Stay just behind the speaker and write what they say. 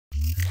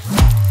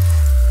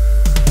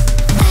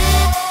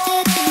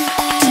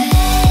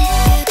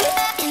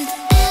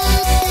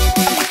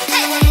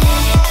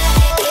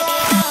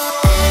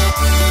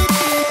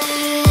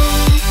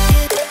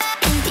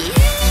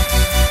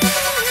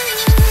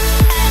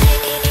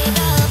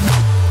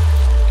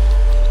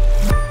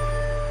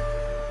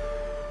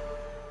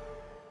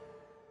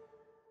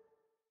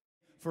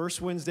First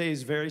Wednesday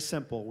is very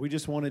simple. We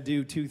just want to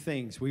do two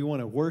things. We want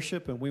to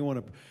worship and we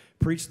want to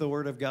preach the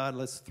Word of God.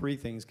 Let's three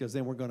things, because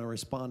then we're going to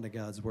respond to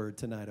God's Word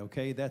tonight,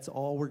 okay? That's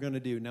all we're going to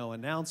do. No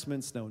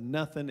announcements, no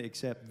nothing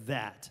except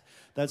that.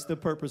 That's the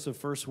purpose of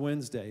First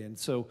Wednesday. And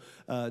so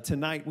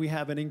tonight we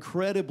have an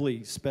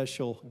incredibly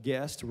special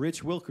guest.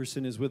 Rich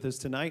Wilkerson is with us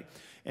tonight.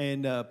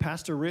 And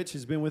Pastor Rich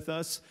has been with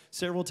us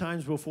several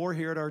times before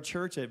here at our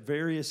church at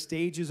various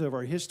stages of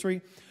our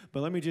history.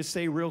 But let me just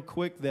say real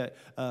quick that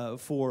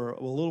for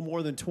a little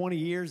more than 20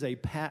 years,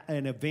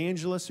 an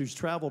evangelist who's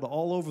traveled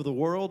all over the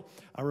world.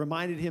 I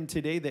reminded him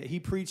today that he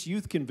preached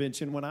youth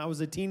convention when I was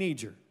a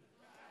teenager.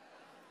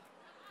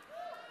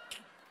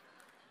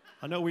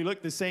 I know we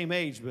look the same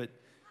age, but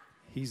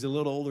he's a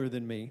little older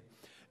than me.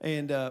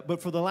 And but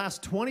for the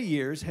last 20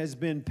 years has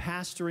been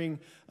pastoring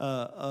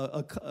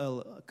a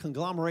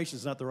conglomeration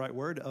is not the right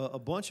word, a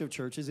bunch of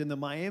churches in the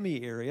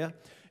Miami area.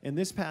 And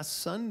this past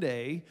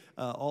Sunday,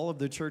 all of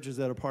the churches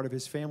that are part of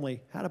his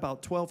family had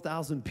about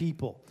 12,000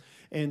 people.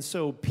 And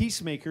so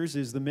Peacemakers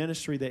is the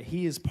ministry that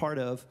he is part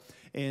of.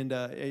 And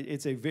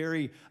it's a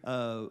very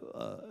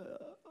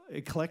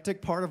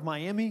eclectic part of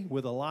Miami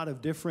with a lot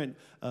of different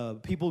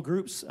people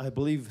groups. I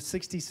believe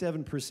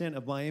 67%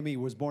 of Miami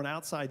was born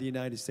outside the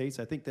United States.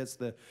 I think that's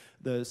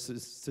the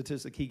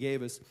statistic he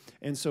gave us.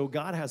 And so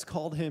God has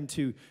called him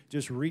to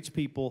just reach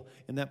people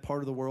in that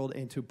part of the world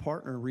and to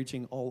partner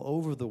reaching all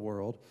over the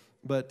world.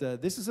 But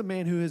this is a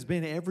man who has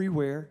been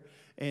everywhere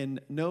and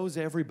knows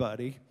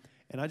everybody.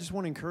 And I just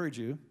want to encourage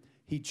you,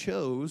 he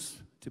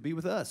chose to be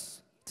with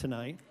us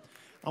tonight.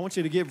 I want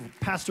you to give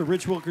Pastor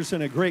Rich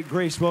Wilkerson a great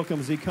grace welcome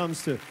as he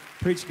comes to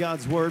preach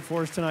God's word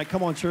for us tonight.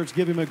 Come on, church,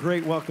 give him a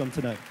great welcome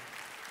tonight.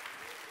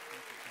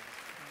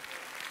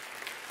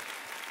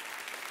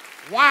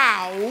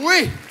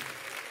 Wow-wee!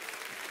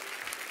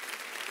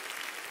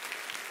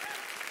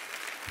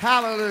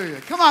 Hallelujah.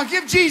 Come on,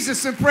 give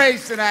Jesus some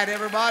praise tonight,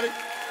 everybody.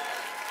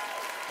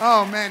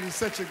 Oh, man, he's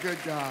such a good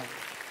God.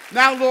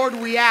 Now, Lord,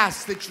 we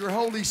ask that your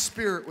Holy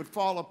Spirit would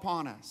fall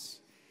upon us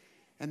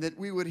and that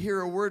we would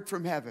hear a word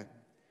from heaven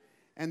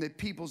and that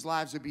people's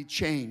lives would be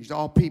changed,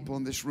 all people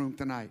in this room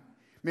tonight.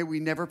 May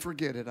we never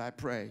forget it, I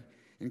pray.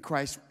 In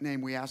Christ's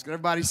name we ask it.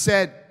 Everybody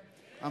said,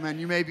 amen.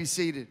 You may be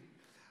seated.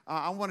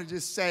 I want to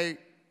just say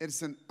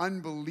it's an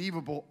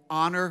unbelievable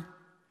honor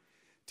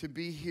to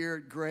be here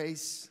at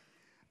Grace.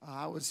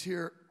 I was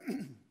here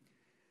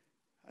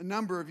a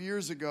number of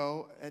years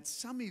ago at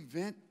some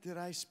event that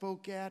I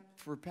spoke at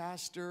for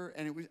pastor,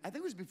 and I think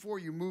it was before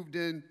you moved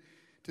in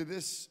to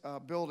this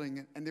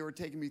building, and they were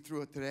taking me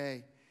through it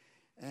today.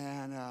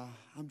 And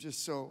I'm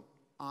just so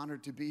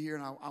honored to be here,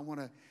 and I want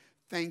to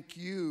thank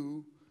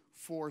you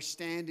for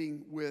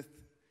standing with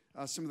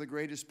some of the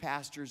greatest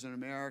pastors in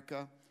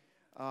America,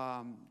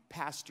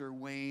 Pastor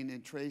Wayne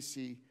and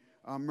Tracy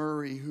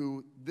Murray,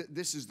 who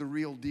this is the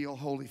real deal,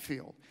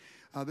 Holyfield.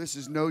 This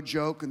is no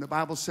joke, and the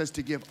Bible says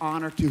to give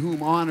honor to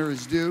whom honor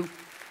is due,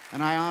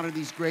 and I honor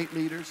these great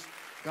leaders.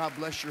 God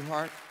bless your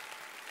heart.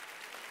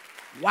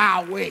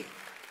 Wow-wee.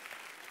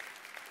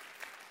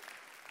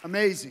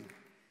 Amazing.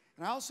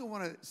 And I also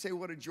want to say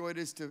what a joy it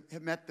is to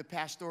have met the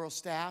pastoral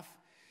staff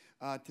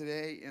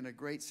today in a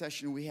great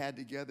session we had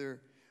together,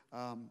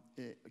 kind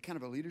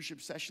of a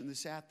leadership session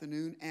this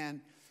afternoon. And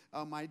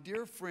my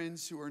dear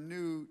friends who are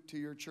new to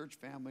your church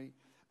family,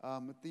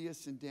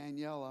 Matthias and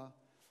Daniela,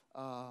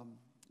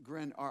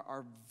 Gren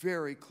are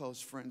very close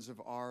friends of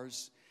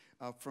ours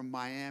from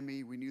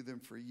Miami. We knew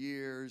them for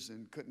years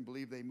and couldn't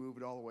believe they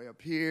moved all the way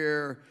up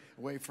here,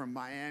 away from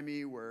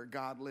Miami, where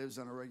God lives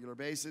on a regular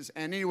basis.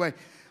 And anyway,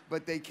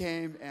 but they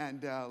came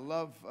and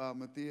love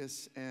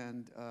Matthias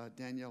and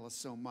Daniela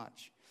so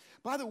much.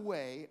 By the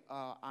way,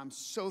 I'm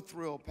so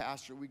thrilled,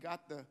 Pastor. We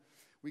got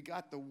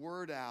the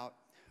word out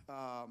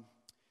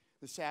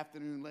this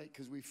afternoon late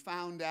because we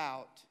found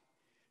out,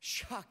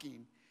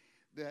 shocking,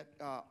 that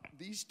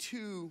these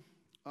two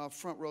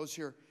front rows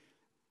here,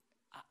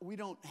 we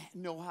don't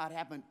know how it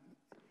happened.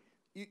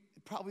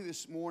 Probably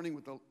this morning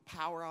with the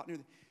power out and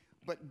everything.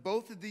 But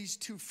both of these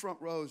two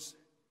front rows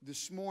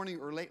this morning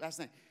or late last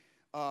night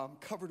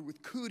covered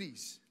with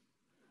cooties.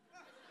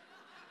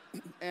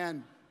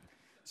 And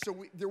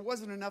so there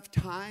wasn't enough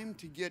time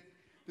to get,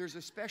 there's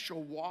a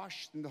special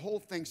wash and the whole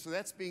thing. So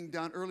that's being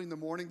done early in the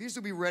morning. These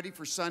will be ready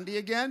for Sunday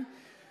again.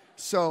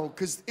 So,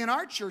 because in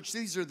our church,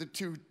 these are the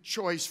two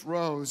choice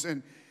rows.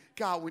 And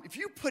God, if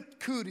you put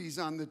cooties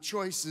on the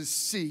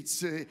choicest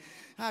seats,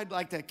 I'd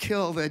like to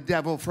kill the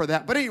devil for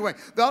that. But anyway,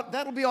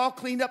 that'll be all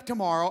cleaned up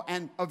tomorrow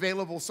and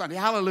available Sunday.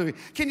 Hallelujah.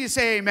 Can you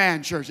say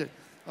amen, church?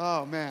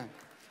 Oh, man.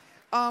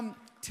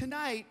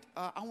 Tonight,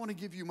 I want to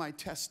give you my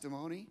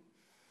testimony.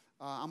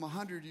 I'm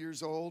 100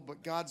 years old,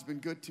 but God's been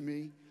good to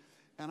me.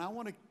 And I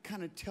want to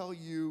kind of tell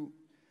you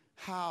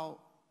how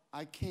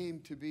I came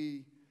to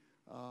be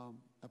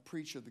a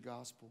preacher of the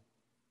gospel.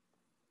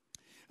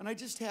 And I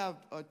just have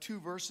two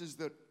verses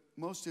that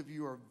most of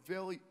you are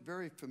very,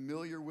 very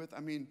familiar with. I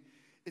mean,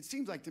 it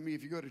seems like to me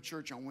if you go to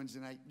church on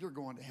Wednesday night, you're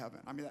going to heaven.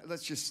 I mean,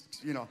 let's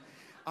just,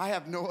 I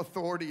have no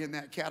authority in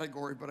that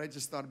category, but I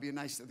just thought it'd be a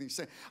nice thing to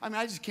say. I mean,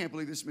 I just can't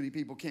believe this many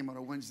people came on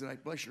a Wednesday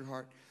night. Bless your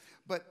heart.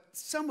 But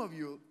some of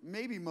you,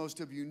 maybe most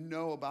of you,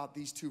 know about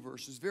these two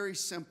verses. Very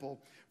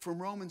simple.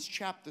 From Romans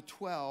chapter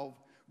 12,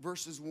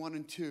 verses 1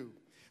 and 2.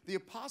 The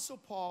Apostle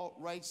Paul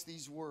writes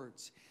these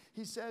words.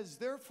 He says,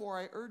 therefore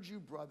I urge you,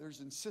 brothers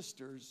and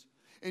sisters,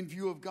 in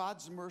view of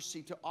God's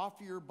mercy, to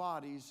offer your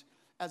bodies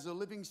as a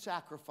living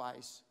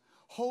sacrifice,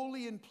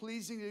 holy and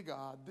pleasing to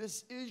God.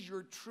 This is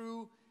your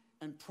true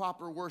and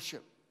proper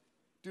worship.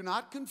 Do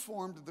not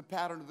conform to the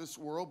pattern of this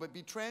world, but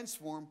be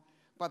transformed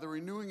by the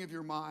renewing of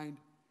your mind.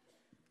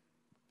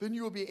 Then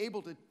you will be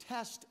able to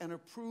test and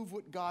approve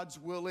what God's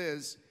will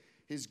is,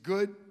 his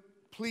good,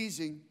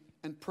 pleasing,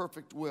 and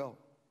perfect will.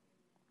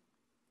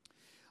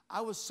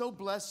 I was so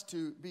blessed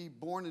to be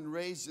born and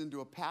raised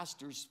into a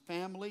pastor's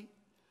family.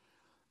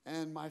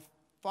 And my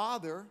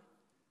father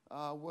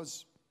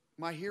was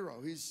my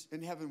hero. He's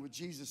in heaven with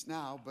Jesus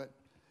now, but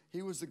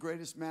he was the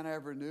greatest man I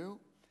ever knew.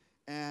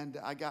 And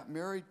I got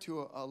married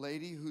to a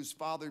lady whose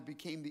father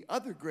became the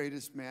other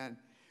greatest man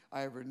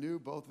I ever knew.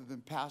 Both of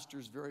them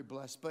pastors, very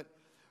blessed. But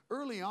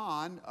early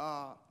on,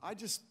 I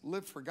just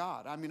lived for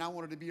God. I mean, I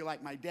wanted to be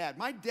like my dad.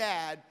 My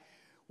dad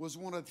was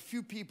one of the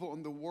few people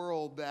in the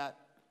world that,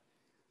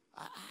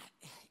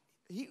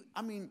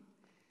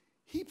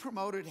 he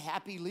promoted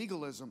happy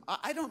legalism.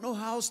 I don't know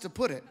how else to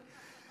put it.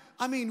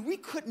 I mean, we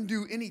couldn't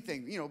do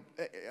anything. You know,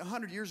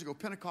 100 years ago,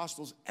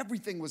 Pentecostals,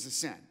 everything was a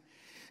sin.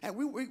 And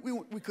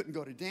we couldn't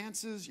go to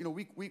dances. You know,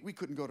 we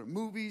couldn't go to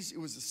movies. It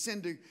was a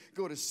sin to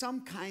go to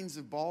some kinds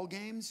of ball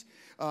games.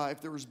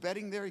 If there was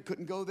betting there, he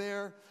couldn't go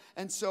there.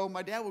 And so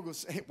my dad would go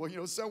say, well, you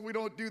know, son, we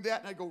don't do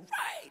that. And I go,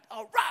 right,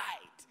 all right.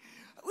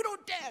 We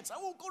don't dance.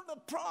 I won't go to the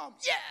prom.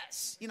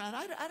 Yes. You know, and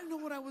I didn't know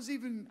what I was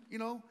even, you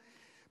know.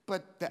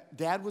 But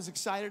Dad was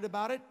excited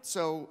about it,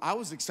 so I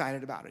was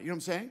excited about it. You know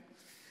what I'm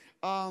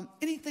saying?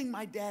 Anything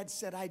my dad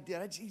said I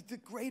did. He's the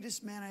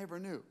greatest man I ever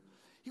knew.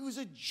 He was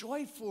a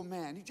joyful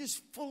man. He's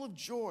just full of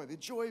joy, the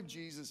joy of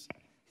Jesus.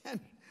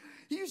 And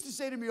he used to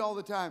say to me all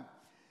the time,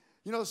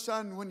 you know,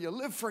 son, when you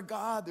live for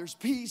God, there's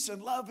peace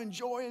and love and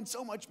joy and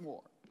so much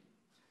more.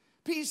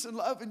 Peace and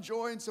love and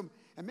joy and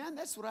and man,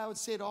 that's what I would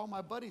say to all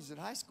my buddies at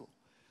high school.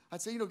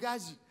 I'd say, you know,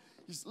 guys,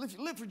 if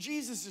you live for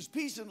Jesus, there's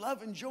peace and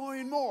love and joy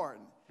and more.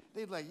 And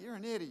they'd be like, you're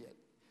an idiot,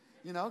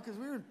 you know, because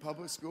we were in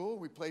public school.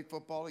 We played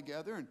football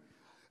together.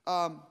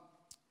 And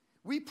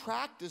we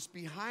practiced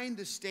behind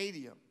the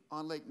stadium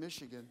on Lake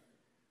Michigan.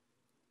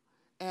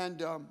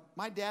 And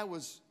my dad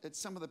was at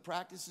some of the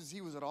practices. He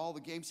was at all the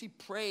games. He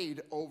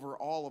prayed over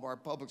all of our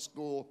public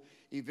school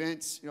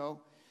events, you know.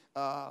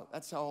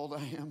 That's how old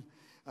I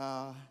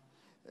am.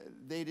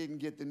 They didn't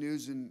get the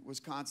news in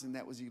Wisconsin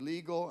that was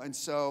illegal. And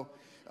so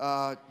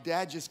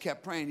Dad just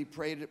kept praying. He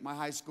prayed at my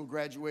high school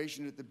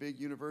graduation at the big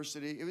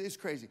university. It was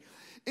crazy.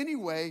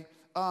 Anyway,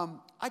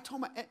 I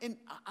told and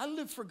I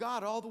lived for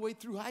God all the way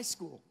through high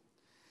school.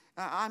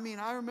 I mean,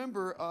 I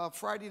remember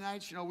Friday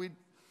nights, you know,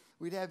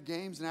 we'd have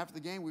games, and after the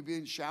game, we'd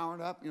be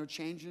showering up, you know,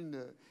 changing.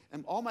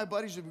 And all my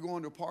buddies would be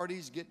going to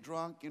parties, get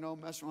drunk, you know,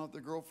 mess around with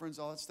their girlfriends,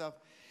 all that stuff.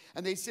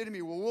 And they'd say to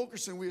me, well,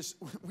 Wilkerson, we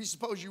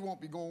suppose you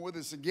won't be going with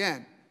us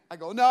again. I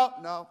go,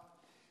 no,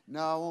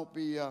 I won't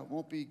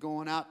be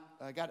going out.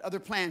 I got other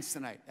plans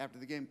tonight after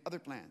the game, other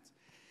plans.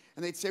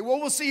 And they'd say, well,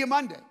 we'll see you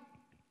Monday.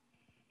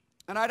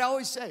 And I'd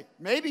always say,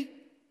 maybe.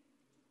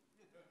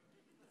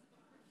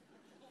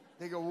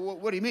 They go, well,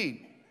 what do you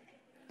mean?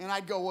 And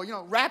I'd go, well, you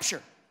know,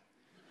 rapture.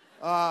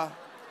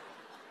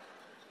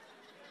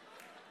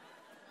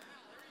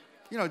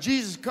 You know,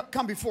 Jesus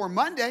come before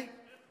Monday.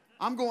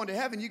 I'm going to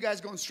heaven. You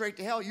guys going straight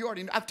to hell.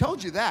 I've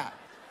told you that.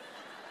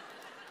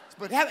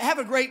 But have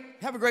a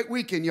great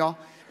weekend, y'all.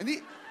 And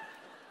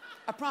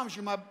I promise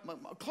you, my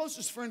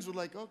closest friends were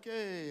like,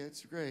 okay,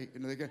 it's great.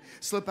 You know, they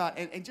slip out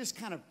and just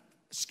kind of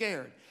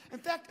scared. In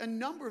fact, a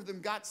number of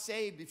them got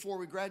saved before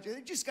we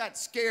graduated. They just got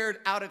scared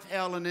out of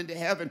hell and into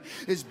heaven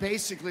is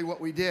basically what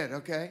we did,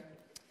 okay?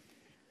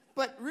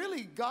 But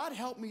really, God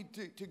helped me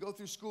to go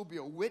through school, be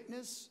a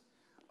witness.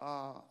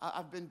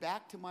 I've been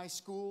back to my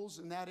schools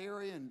in that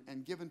area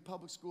and given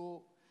public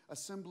school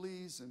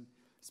assemblies, and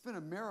it's been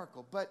a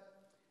miracle. But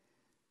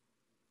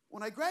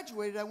when I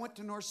graduated, I went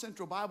to North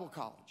Central Bible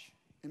College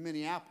in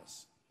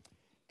Minneapolis.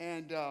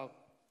 And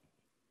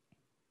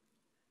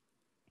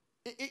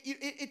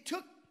it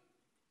took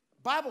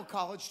Bible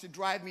college to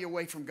drive me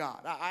away from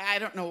God. I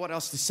don't know what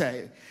else to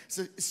say.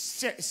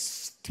 It's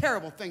a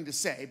terrible thing to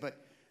say, but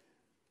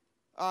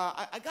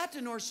I got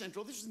to North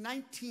Central. This was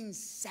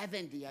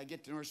 1970. I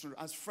get to North Central.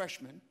 I was a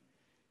freshman.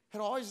 Had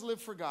always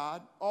lived for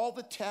God. All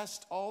the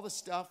tests, all the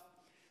stuff,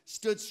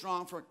 stood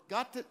strong for it.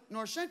 Got to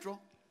North Central,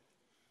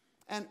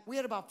 and we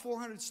had about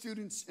 400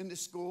 students in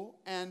this school.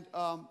 And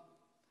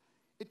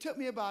it took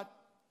me about,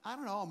 I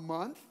don't know, a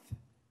month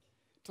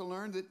to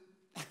learn that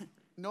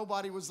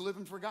nobody was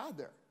living for God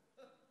there.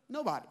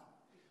 Nobody.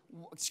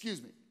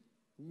 Excuse me.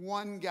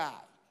 One guy.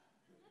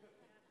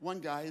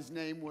 His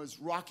name was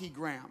Rocky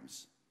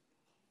Grams.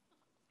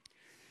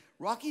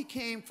 Rocky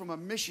came from a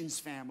missions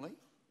family.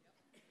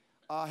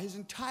 His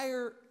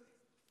entire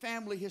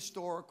family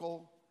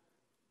historical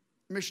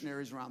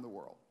missionaries around the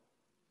world.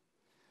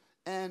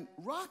 And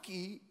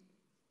Rocky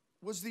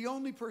was the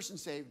only person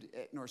saved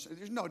at North Central.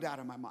 There's no doubt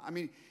in my mind. I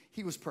mean,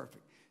 he was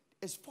perfect.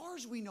 As far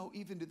as we know,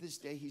 even to this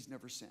day, he's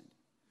never sinned.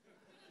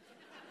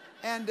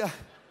 And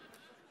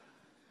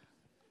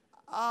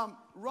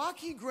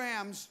Rocky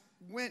Grams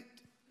went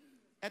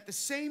at the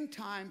same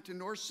time to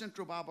North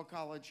Central Bible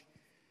College,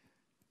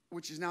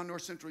 which is now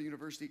North Central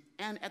University,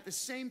 and at the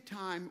same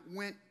time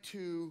went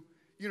to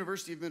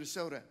University of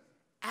Minnesota.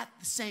 At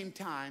the same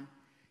time,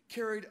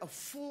 carried a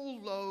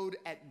full load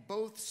at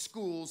both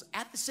schools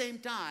at the same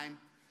time,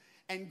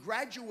 and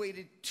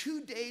graduated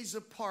 2 days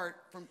apart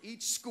from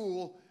each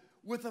school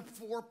with a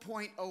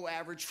 4.0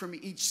 average from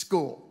each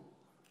school.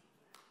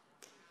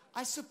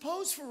 I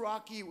suppose for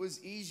Rocky it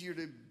was easier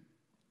to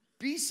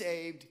be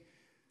saved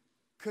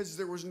because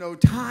there was no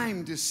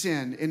time to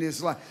sin in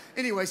his life.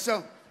 Anyway,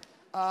 so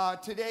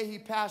today he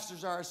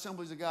pastors our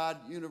Assemblies of God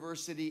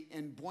University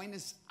in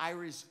Buenos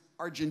Aires,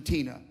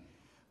 Argentina.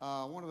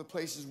 One of the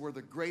places where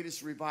the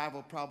greatest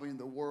revival probably in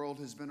the world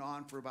has been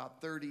on for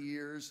about 30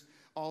 years,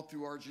 all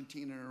through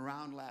Argentina and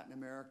around Latin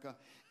America.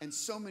 And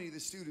so many of the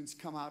students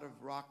come out of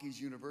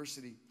Rocky's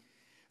University.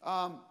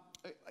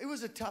 It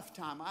was a tough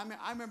time.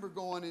 I remember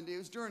going, and it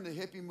was during the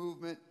hippie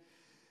movement.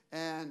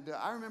 And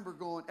I remember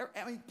going,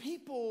 I mean,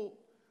 people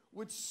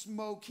would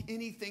smoke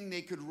anything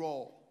they could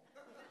roll.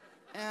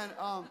 And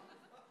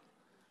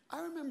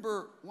I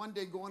remember one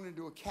day going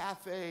into a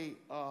cafe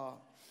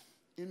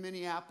in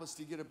Minneapolis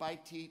to get a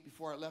bite to eat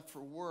before I left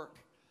for work.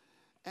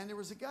 And there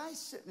was a guy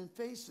sitting and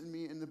facing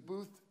me in the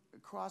booth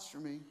across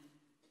from me.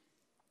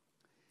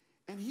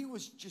 And he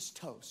was just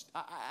toast.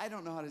 I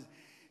don't know how to...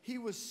 He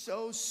was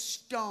so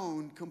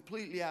stoned,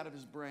 completely out of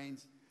his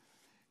brains.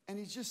 And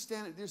he's just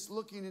standing there, just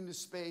looking into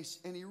space.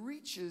 And he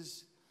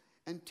reaches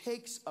and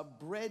takes a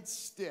bread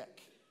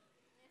stick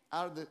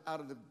out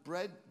of the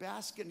bread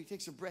basket. And he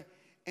takes a bread...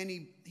 And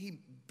he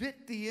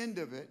bit the end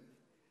of it.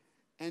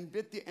 And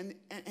bit the...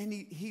 And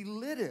he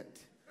lit it.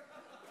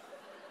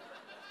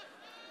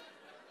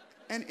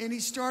 And he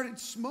started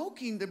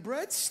smoking the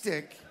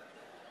breadstick.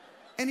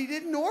 And he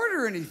didn't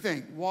order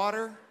anything.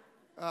 Water.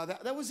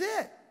 That was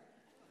it.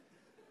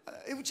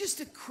 It was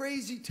just a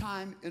crazy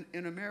time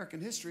in American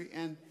history.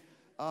 And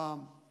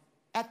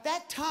at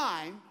that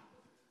time,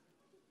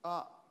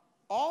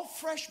 all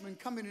freshmen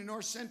coming to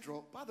North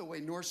Central, by the way,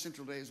 North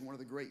Central today is one of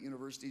the great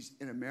universities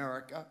in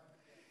America.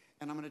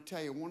 And I'm going to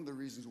tell you one of the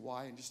reasons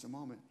why in just a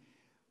moment.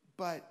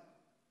 But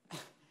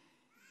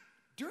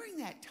during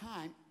that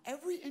time,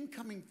 every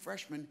incoming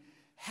freshman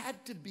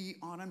had to be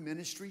on a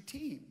ministry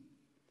team,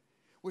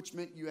 which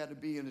meant you had to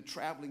be in a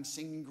traveling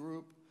singing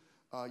group.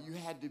 You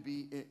had to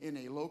be in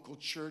a local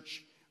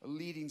church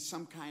leading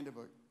some kind of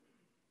a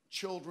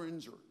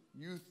children's or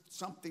youth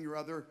something or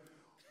other,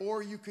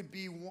 or you could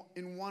be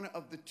in one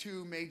of the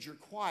two major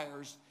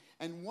choirs,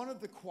 and one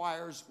of the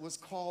choirs was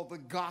called the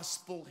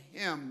Gospel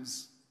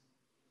Hymns.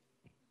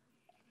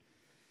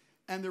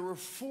 And there were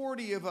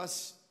 40 of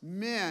us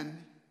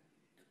men.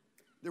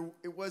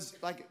 It was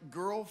like a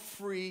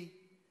girl-free,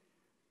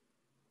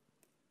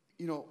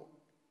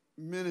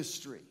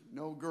 ministry.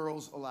 No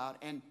girls allowed.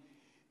 And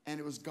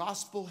it was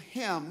gospel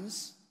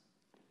hymns,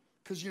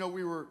 because,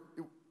 we were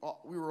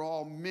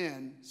all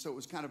men, so it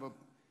was kind of a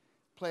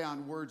play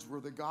on words, were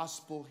the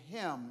gospel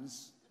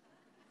hymns,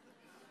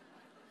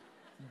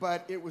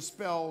 but it was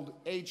spelled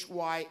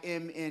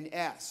Hymns.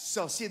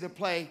 So see the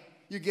play,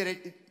 you get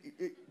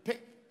it.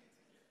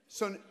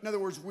 So in other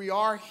words, we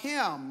are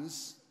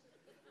hymns,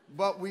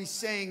 but we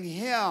sing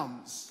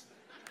hymns.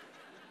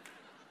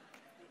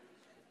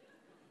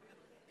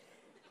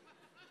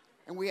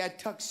 And we had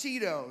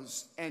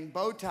tuxedos and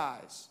bow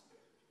ties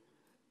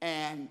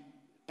and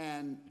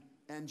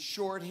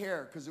short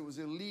hair, because it was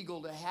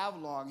illegal to have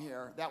long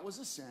hair. That was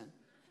a sin.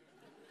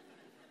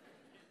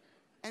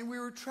 And we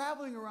were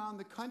traveling around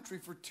the country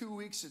for 2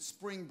 weeks at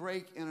spring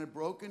break in a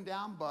broken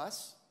down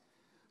bus,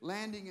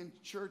 landing in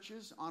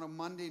churches on a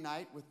Monday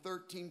night with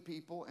 13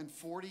 people and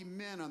 40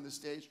 men on the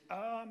stage.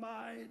 A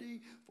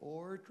mighty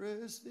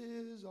fortress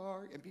is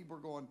our... And people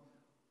were going,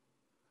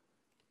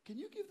 can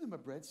you give them a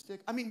breadstick?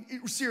 I mean,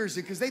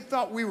 seriously, because they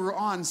thought we were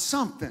on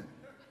something.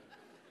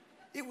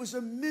 It was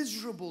a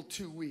miserable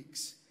 2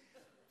 weeks.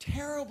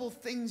 Terrible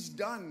things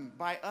done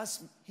by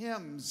us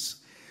hymns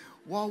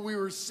while we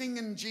were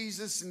singing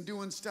Jesus and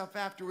doing stuff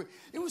afterward.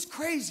 It was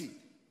crazy.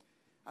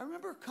 I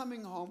remember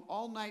coming home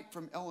all night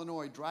from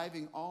Illinois,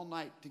 driving all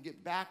night to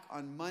get back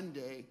on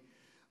Monday.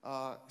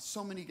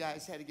 So many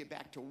guys had to get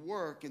back to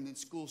work, and then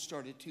school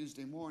started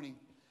Tuesday morning.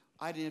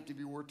 I didn't have to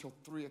be work till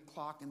 3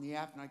 o'clock in the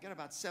afternoon. I got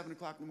about 7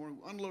 o'clock in the morning,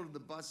 unloaded the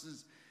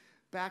buses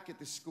back at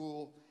the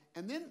school.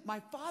 And then my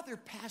father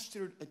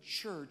pastored a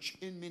church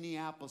in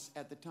Minneapolis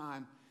at the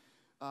time,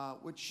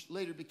 which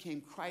later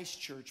became Christ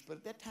Church. But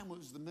at that time, it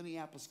was the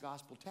Minneapolis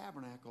Gospel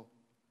Tabernacle.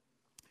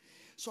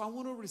 So I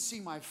went over to see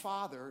my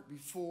father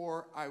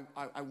before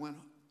I went,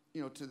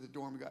 to the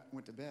dorm and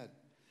went to bed.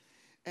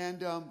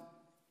 And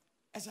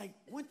as I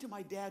went to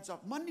my dad's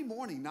office, Monday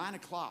morning, 9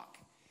 o'clock.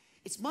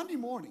 It's Monday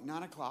morning,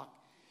 9 o'clock.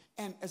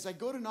 And as I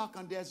go to knock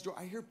on Dad's door,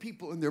 I hear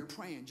people and they're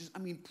praying.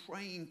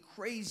 Praying,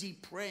 crazy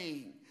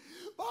praying.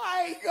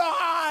 My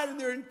God! And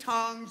they're in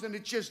tongues, and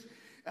it's just,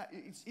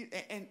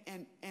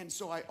 and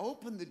so I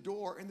open the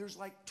door, and there's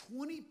like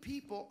 20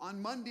 people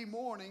on Monday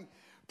morning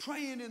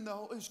praying it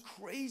was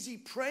crazy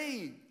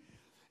praying.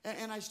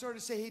 And I started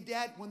to say, hey,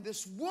 Dad, when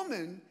this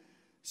woman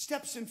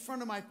steps in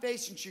front of my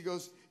face and she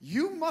goes,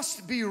 you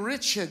must be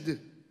Richard.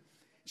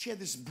 She had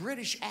this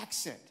British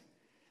accent.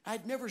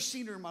 I'd never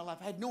seen her in my life.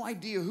 I had no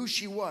idea who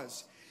she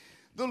was.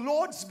 The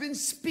Lord's been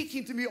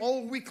speaking to me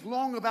all week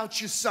long about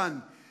your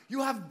son.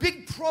 You have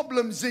big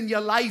problems in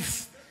your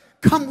life.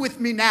 Come with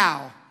me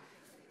now.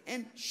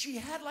 And she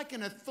had like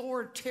an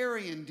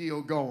authoritarian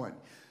deal going.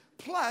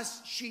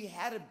 Plus, she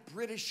had a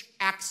British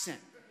accent.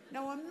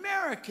 Now,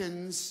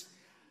 Americans,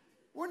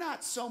 we're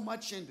not so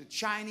much into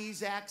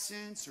Chinese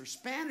accents or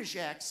Spanish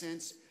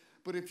accents,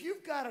 but if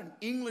you've got an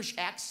English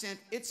accent,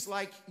 it's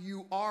like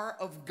you are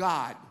of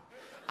God.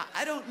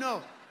 I don't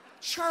know.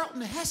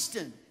 Charlton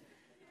Heston,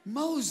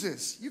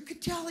 Moses, you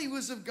could tell he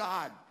was of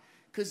God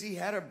because he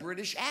had a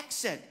British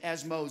accent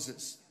as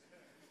Moses.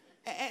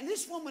 And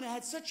this woman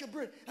had such a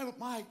Brit. I go,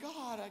 my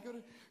God, I got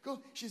to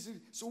go. She said,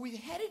 so we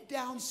headed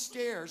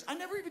downstairs. I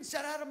never even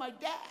said hi to my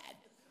dad.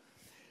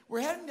 We're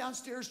heading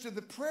downstairs to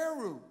the prayer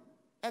room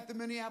at the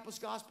Minneapolis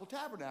Gospel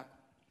Tabernacle.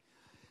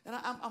 And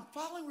I'm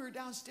following her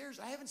downstairs.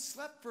 I haven't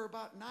slept for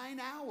about 9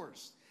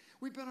 hours.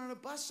 We've been on a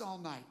bus all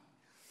night.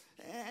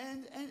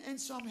 And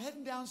so I'm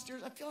heading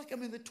downstairs. I feel like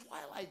I'm in the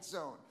twilight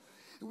zone.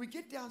 And we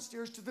get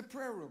downstairs to the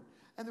prayer room.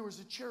 And there was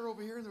a chair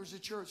over here, and there was a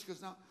chair. She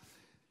goes, now,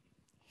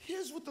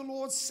 here's what the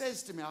Lord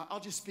says to me. I'll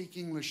just speak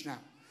English now.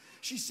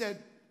 She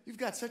said, you've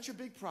got such a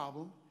big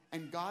problem,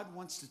 and God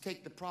wants to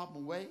take the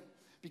problem away.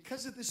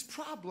 Because of this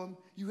problem,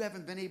 you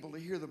haven't been able to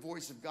hear the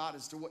voice of God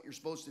as to what you're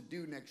supposed to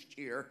do next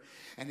year.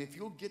 And if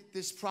you'll get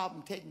this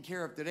problem taken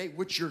care of today,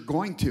 which you're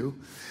going to,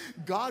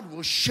 God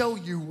will show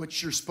you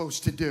what you're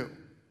supposed to do.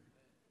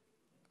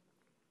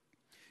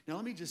 Now,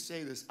 let me just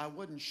say this. I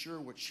wasn't sure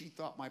what she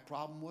thought my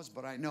problem was,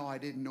 but I know I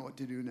didn't know what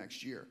to do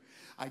next year.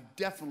 I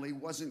definitely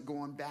wasn't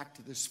going back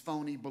to this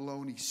phony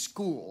baloney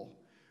school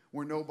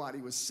where nobody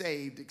was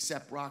saved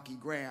except Rocky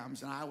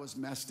Graham's, and I was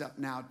messed up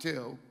now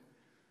too.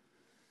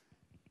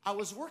 I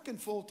was working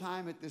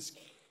full-time at this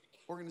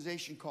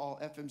organization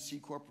called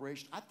FMC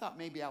Corporation. I thought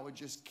maybe I would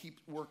just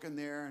keep working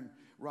there and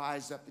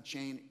rise up the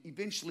chain,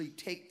 eventually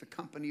take the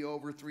company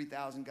over,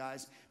 3,000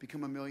 guys,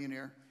 become a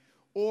millionaire,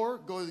 or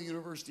go to the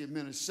University of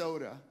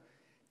Minnesota,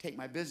 take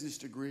my business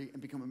degree,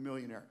 and become a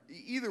millionaire.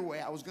 Either way,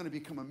 I was going to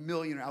become a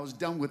millionaire. I was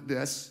done with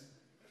this.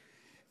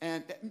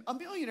 And a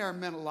millionaire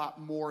meant a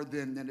lot more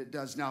than it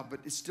does now, but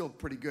it's still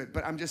pretty good.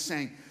 But I'm just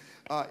saying,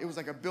 it was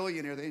like a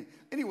billionaire.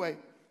 Anyway,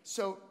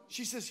 so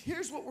she says,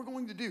 here's what we're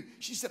going to do.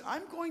 She said,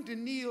 I'm going to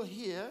kneel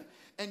here,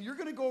 and you're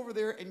going to go over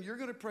there, and you're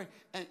going to pray,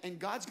 and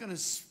God's going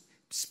to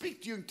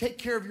speak to you and take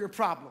care of your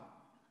problem.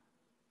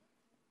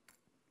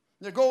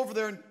 Now go over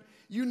there, and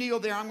you kneel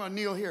there, I'm going to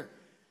kneel here.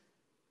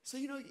 So,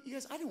 you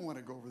guys, I didn't want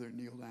to go over there and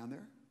kneel down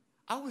there.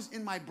 I was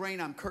in my brain,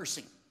 I'm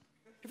cursing.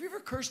 Have you ever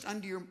cursed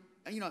under your,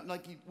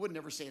 like you would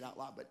never say it out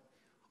loud, but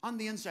on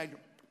the inside,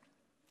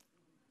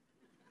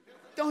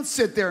 don't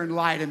sit there and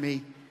lie to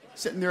me.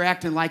 Sitting there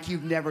acting like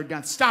you've never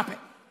done. Stop it.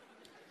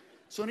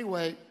 So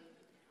anyway,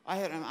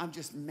 I'm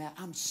just mad.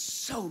 I'm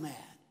so mad.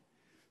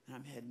 And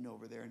I'm heading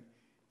over there.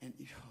 And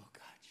oh,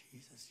 God,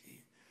 Jesus.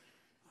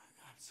 My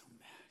God, I'm so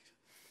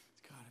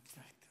mad. God, it's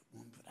like that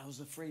woman. But I was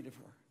afraid of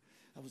her.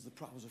 That was the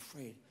problem. I was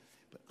afraid.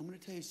 But I'm going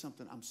to tell you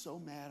something. I'm so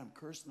mad. I'm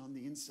cursing on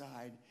the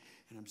inside.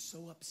 And I'm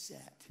so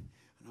upset.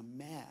 And I'm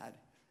mad.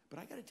 But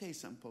I got to tell you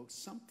something, folks.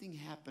 Something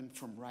happened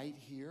from right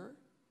here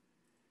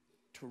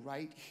to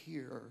right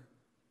here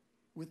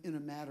within a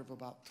matter of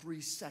about 3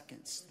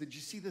 seconds. Did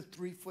you see the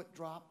 3-foot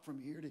drop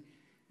from here to...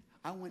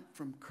 I went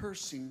from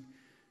cursing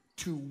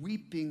to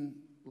weeping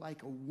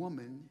like a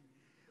woman,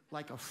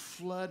 like a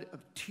flood of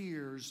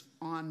tears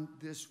on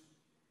this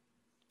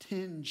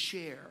tin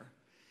chair.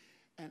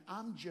 And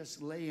I'm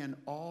just laying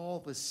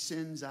all the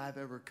sins I've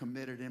ever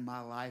committed in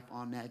my life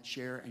on that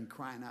chair and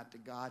crying out to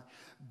God,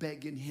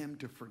 begging him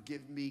to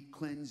forgive me,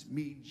 cleanse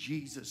me,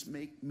 Jesus,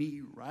 make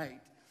me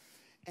right.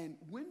 And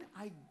when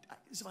it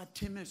was about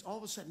 10 minutes, all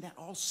of a sudden that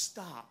all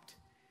stopped,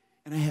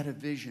 and I had a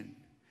vision.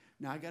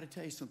 Now, I got to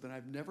tell you something.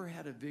 I've never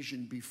had a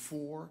vision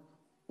before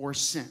or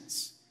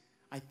since.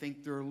 I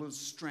think they're a little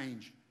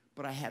strange,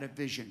 but I had a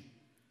vision.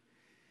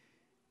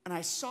 And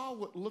I saw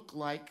what looked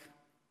like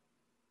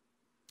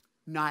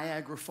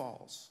Niagara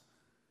Falls.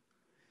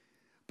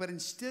 But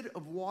instead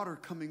of water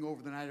coming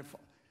over the Niagara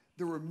Falls,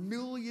 there were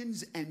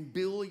millions and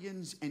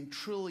billions and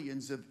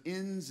trillions of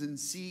N's and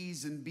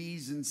C's and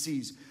B's and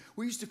C's.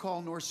 We used to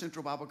call North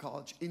Central Bible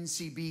College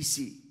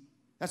NCBC.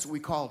 That's what we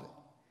called it.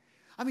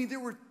 I mean, there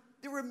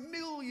were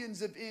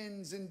millions of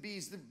N's and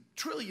B's,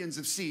 trillions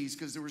of C's,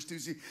 because there was 2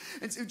 C's.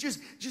 And so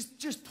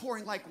just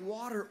pouring like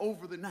water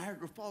over the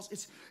Niagara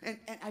Falls. And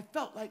I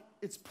felt like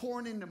it's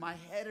pouring into my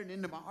head and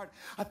into my heart.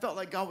 I felt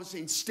like God was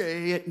saying,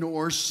 stay at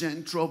North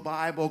Central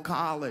Bible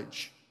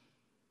College.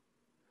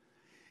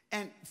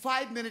 And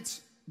 5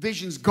 minutes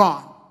vision's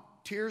gone.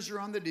 Tears are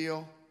on the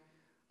deal.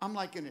 I'm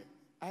like in it.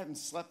 I haven't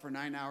slept for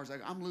 9 hours.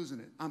 I'm losing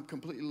it. I'm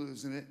completely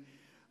losing it.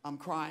 I'm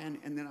crying,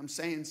 and then I'm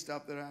saying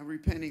stuff that I'm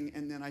repenting,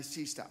 and then I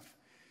see stuff.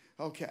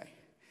 Okay.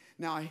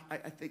 Now, I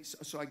think,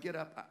 so I get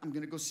up. I'm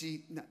going to go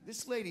see. Now,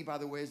 this lady, by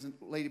the way, is a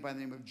lady by the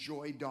name of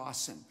Joy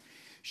Dawson.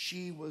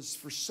 She was,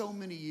 for so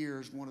many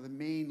years, one of the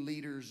main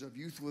leaders of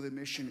Youth with a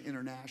Mission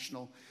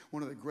International,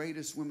 one of the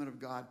greatest women of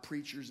God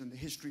preachers in the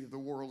history of the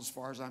world, as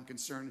far as I'm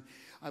concerned.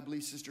 I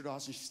believe Sister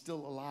Dawson is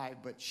still alive,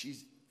 but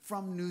she's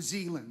from New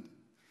Zealand.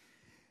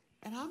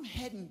 And I'm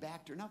heading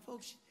back to her. Now,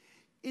 folks,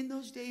 in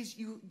those days,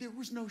 there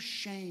was no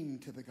shame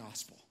to the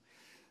gospel.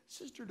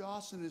 Sister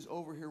Dawson is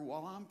over here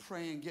while I'm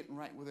praying, getting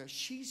right with her.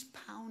 She's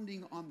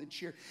pounding on the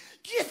chair.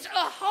 Get a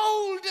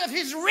hold of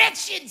his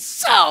wretched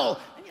soul.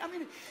 I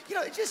mean, you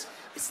know, it's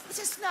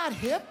just not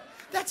hip.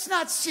 That's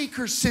not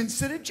seeker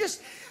sensitive.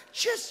 Just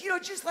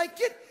like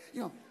get,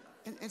 you know.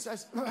 And so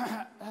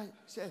I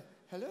said,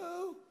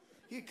 hello?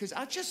 Because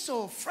I'm just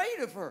so afraid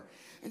of her.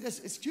 And he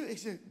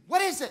said,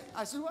 what is it?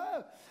 I said,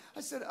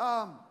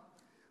 well,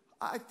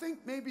 I think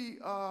maybe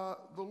the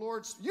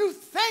Lord's, you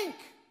think?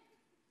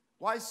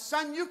 Why,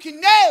 son, you can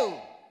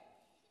know.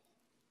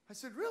 I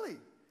said, really?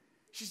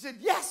 She said,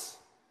 yes.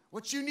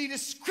 What you need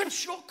is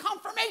scriptural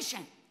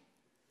confirmation.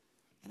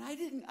 And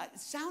it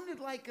sounded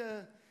like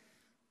a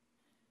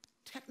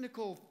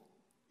technical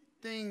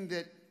thing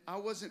that I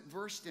wasn't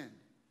versed in.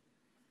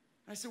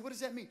 I said, what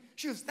does that mean?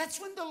 She goes,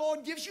 that's when the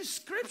Lord gives you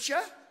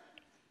scripture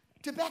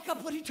to back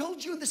up what he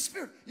told you in the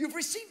Spirit. You've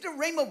received a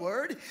rhema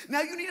word.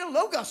 Now you need a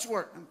logos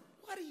word.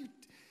 What are you?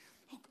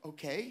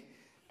 Okay.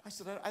 I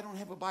said, I don't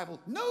have a Bible.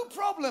 No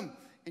problem.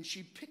 And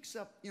she picks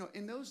up, you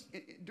know,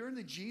 during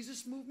the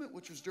Jesus movement,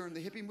 which was during the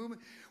hippie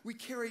movement, we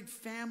carried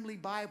family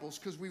Bibles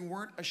because we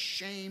weren't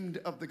ashamed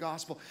of the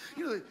gospel.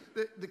 You know,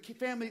 the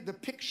family, the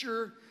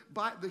picture,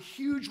 the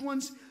huge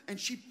ones. And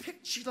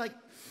she's like,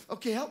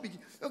 okay, help me.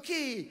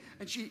 Okay.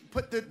 And she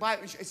put the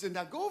Bible, I said,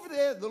 now go over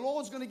there. The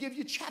Lord's going to give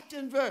you chapter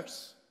and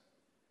verse.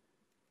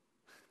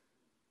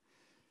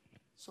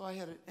 So I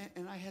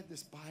had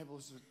this Bible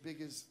as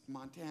big as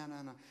Montana,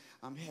 and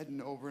I'm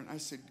heading over, and I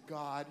said,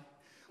 God,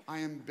 I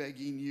am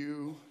begging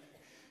you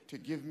to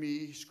give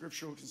me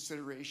scriptural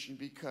consideration,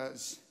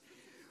 because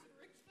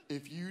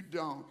if you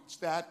don't,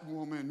 that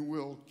woman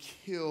will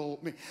kill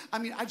me. I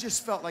mean, I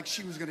just felt like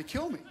she was going to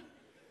kill me.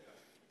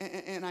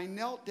 And I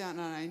knelt down,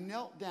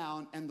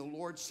 and the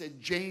Lord said,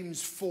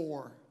 James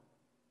 4.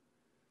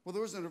 Well,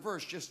 there wasn't a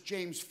verse, just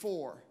James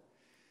 4.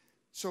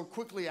 So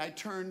quickly I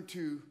turned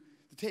to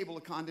the table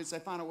of contents. I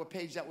found out what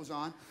page that was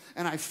on,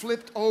 and I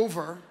flipped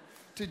over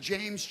to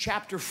James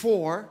chapter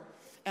 4,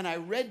 and I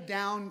read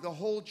down the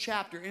whole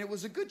chapter. And it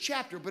was a good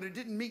chapter, but it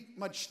didn't make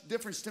much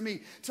difference to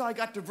me until I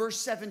got to verse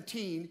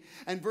 17.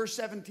 And verse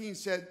 17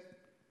 said,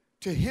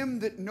 to him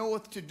that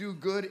knoweth to do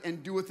good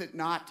and doeth it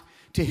not,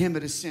 to him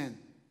it is sin.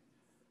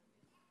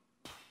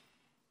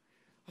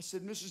 I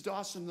said, Mrs.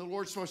 Dawson, the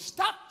Lord said,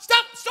 stop.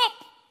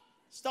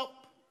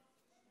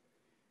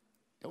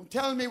 Don't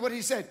tell me what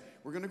he said.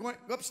 We're going to go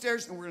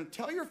upstairs, and we're going to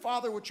tell your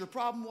father what your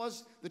problem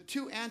was, the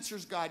 2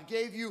 answers God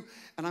gave you,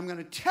 and I'm going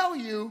to tell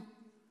you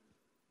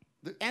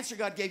the answer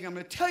God gave you. I'm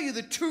going to tell you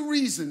the 2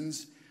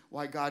 reasons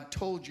why God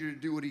told you to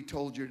do what he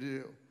told you to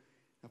do.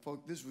 Now,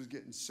 folks, this was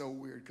getting so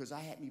weird because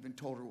I hadn't even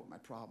told her what my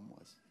problem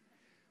was.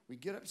 We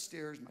get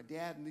upstairs, my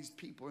dad and these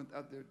people,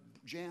 the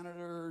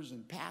janitors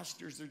and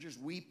pastors, they're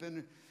just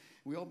weeping.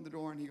 We open the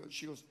door, and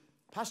she goes,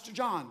 Pastor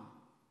John,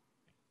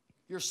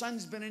 your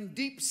son's been in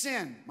deep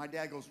sin. My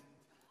dad goes,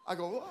 I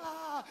go,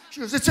 ah.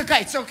 She goes, it's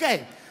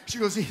okay. She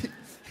goes,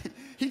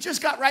 he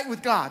just got right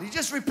with God. He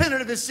just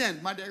repented of his sin.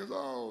 My dad goes,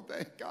 oh,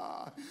 thank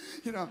God.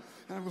 You know,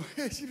 and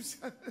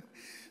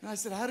I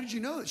said, how did you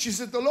know that? She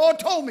said, the Lord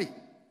told me.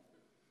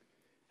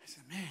 I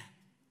said, man,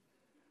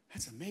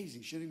 that's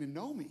amazing. She didn't even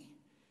know me.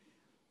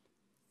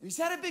 And he's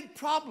had a big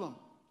problem.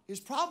 His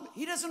problem,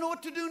 he doesn't know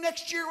what to do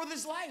next year with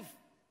his life.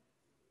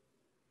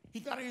 He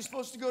thought he was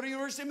supposed to go to the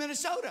University of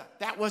Minnesota.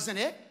 That wasn't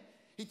it.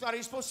 He thought he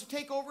was supposed to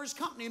take over his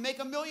company and make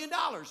 $1 million.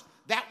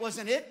 That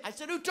wasn't it. I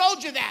said, who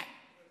told you that?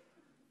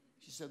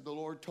 She said, the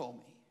Lord told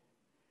me.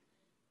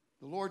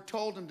 The Lord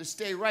told him to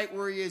stay right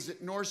where he is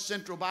at North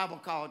Central Bible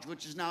College,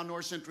 which is now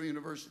North Central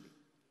University.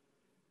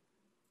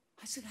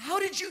 I said, how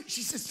did you?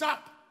 She said,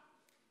 stop.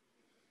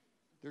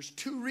 There's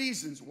 2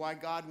 reasons why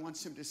God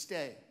wants him to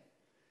stay.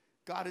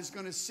 God is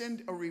going to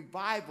send a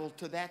revival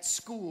to that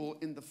school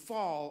in the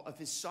fall of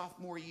his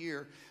sophomore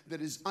year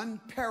that is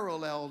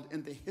unparalleled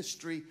in the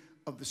history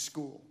of the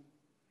school.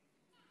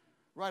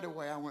 Right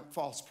away, I went,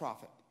 false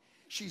prophet.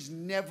 She's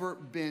never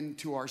been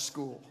to our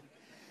school.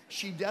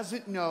 She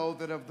doesn't know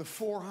that of the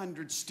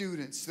 400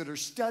 students that are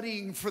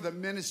studying for the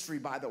ministry,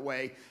 by the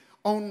way,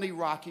 only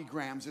Rocky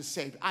Grams is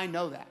saved. I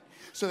know that.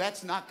 So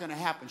that's not going to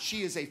happen.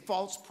 She is a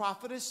false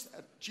prophetess.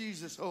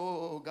 Jesus,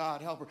 oh,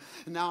 God, help her.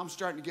 And now I'm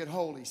starting to get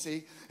holy,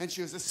 see? And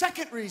she was, the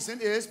second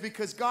reason is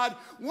because God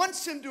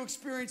wants him to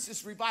experience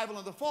this revival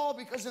in the fall,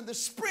 because in the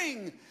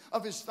spring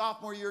of his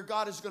sophomore year,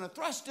 God is going to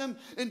thrust him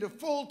into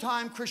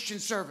full-time Christian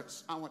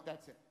service.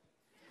 That's it.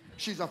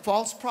 She's a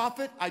false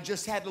prophet. I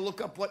just had to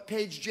look up what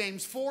page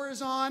James 4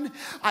 is on.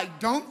 I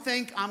don't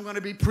think I'm going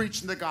to be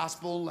preaching the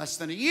gospel in less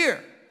than a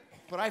year.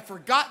 But I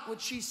forgot what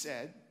she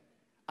said.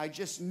 I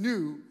just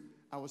knew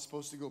I was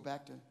supposed to go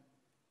back to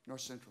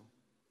North Central.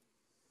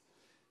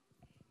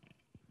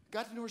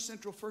 Got to North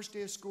Central, first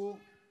day of school.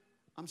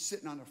 I'm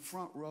sitting on the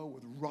front row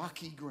with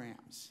Rocky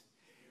Grams.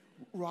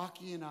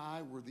 Rocky and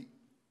I were the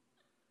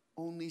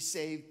only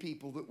saved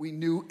people that we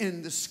knew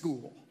in the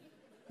school.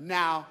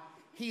 Now,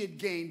 he had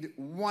gained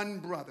one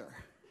brother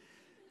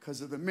because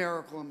of the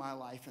miracle in my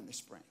life in the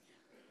spring.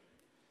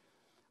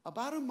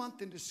 About a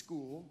month into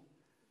school,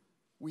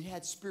 we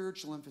had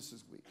Spiritual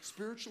Emphasis Week.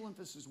 Spiritual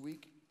Emphasis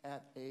Week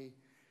at a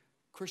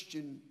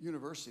Christian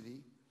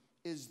university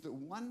is the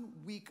 1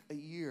 week a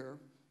year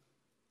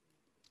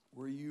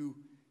where you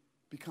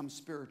become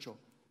spiritual.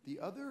 The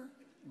other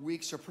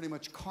weeks are pretty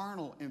much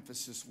carnal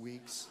emphasis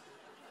weeks.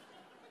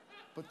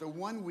 But the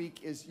 1 week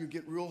is you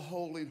get real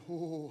holy and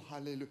oh,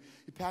 hallelujah.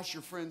 You pass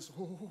your friends,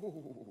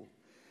 oh,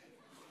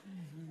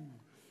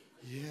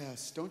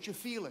 yes. Don't you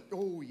feel it?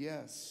 Oh,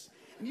 yes.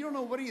 And you don't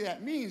know what any of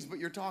that means, but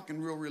you're talking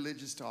real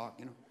religious talk,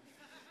 you know.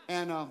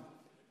 And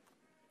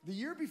the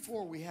year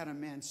before, we had a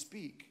man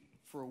speak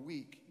for a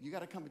week. You got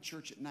to come to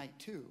church at night,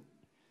 too.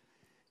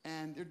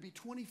 And there'd be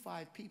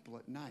 25 people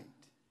at night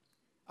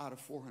out of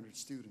 400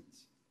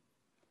 students.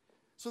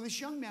 So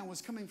this young man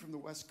was coming from the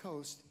West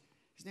Coast.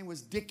 His name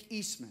was Dick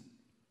Eastman.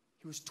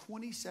 He was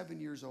 27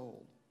 years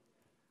old.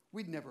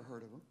 We'd never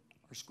heard of him.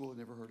 Our school had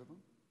never heard of him.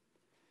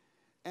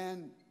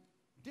 And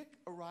Dick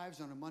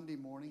arrives on a Monday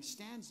morning,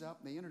 stands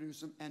up, they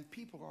introduce him, and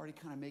people are already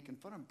kind of making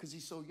fun of him because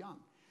he's so young.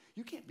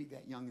 You can't be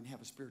that young and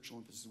have a spiritual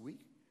emphasis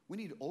week. We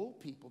need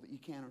old people that you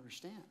can't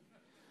understand.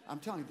 I'm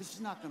telling you, this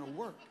is not going to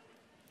work.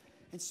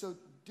 And so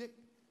Dick,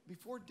 he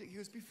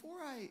goes, before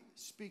I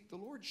speak, the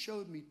Lord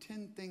showed me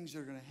 10 things that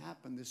are going to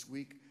happen this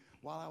week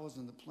while I was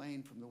on the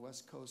plane from the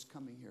West Coast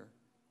coming here.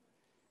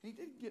 And he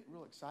didn't get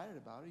real excited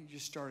about it. He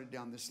just started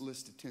down this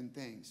list of 10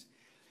 things.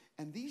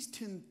 And these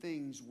 10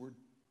 things were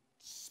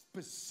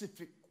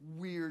specific,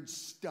 weird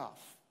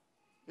stuff.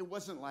 It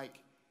wasn't like,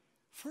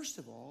 first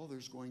of all,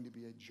 there's going to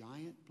be a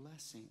giant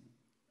blessing.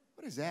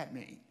 What does that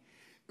mean?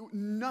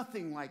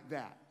 Nothing like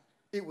that.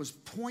 It was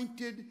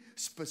pointed,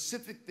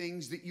 specific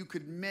things that you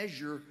could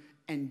measure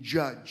and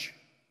judge.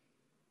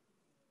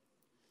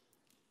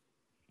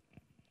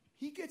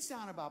 He gets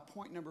down about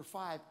point number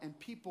 5, and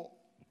people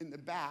in the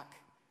back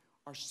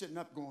are sitting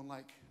up going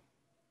like,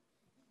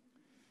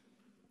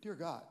 dear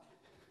God,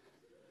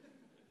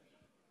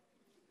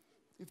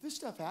 if this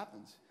stuff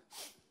happens,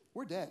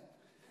 we're dead.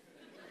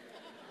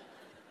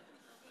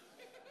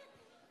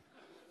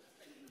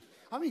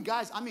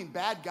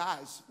 Bad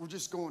guys were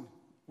just going,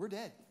 we're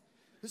dead.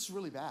 This is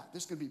really bad.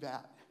 This is going to be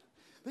bad.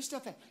 This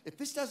stuff, if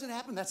this doesn't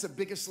happen, that's the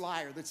biggest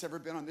liar that's ever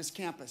been on this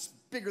campus,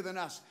 bigger than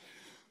us.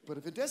 But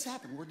if it does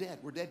happen, we're dead.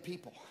 We're dead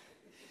people.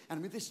 And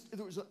I mean,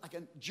 there was like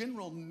a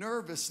general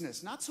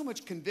nervousness, not so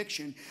much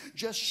conviction,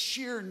 just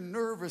sheer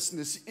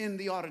nervousness in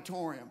the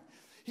auditorium.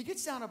 He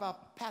gets down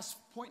about past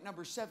point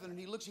number 7, and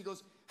he looks, he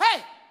goes,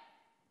 hey,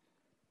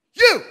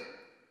 you,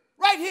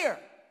 right here,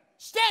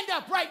 stand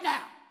up right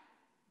now.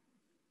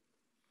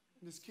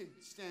 And this kid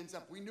stands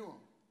up. We knew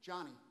him,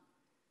 Johnny.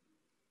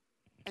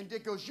 And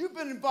Dick goes, you've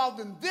been involved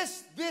in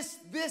this,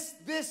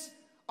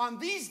 on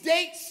these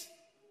dates.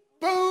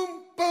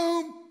 Boom,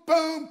 boom,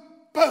 boom,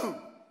 boom.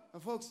 Now,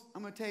 folks,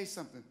 I'm going to tell you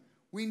something.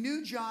 We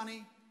knew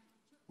Johnny.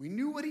 We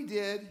knew what he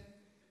did.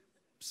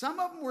 Some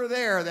of them were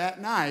there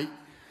that night.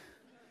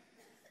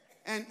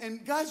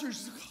 And guys are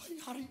just,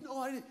 how do you know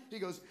I did? He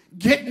goes,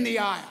 get in the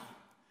aisle.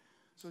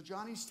 So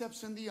Johnny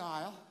steps in the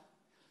aisle.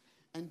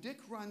 And Dick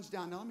runs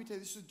down. Now, let me tell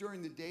you, this was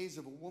during the days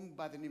of a woman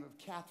by the name of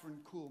Catherine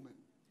Kuhlman.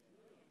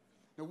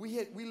 Now,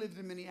 we lived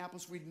in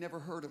Minneapolis. We'd never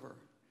heard of her,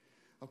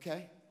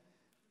 okay?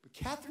 But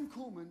Catherine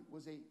Kuhlman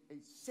was a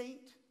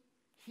saint,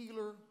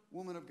 healer,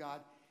 woman of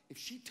God. If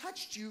she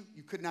touched you,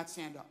 you could not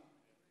stand up.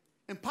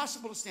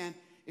 Impossible to stand.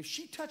 If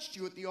she touched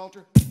you at the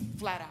altar,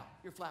 flat out.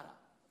 You're flat out.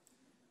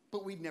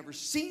 But we'd never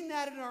seen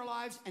that in our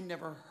lives and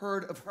never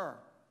heard of her.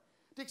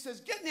 Dick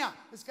says, get in the aisle.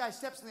 This guy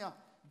steps in the aisle.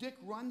 Dick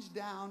runs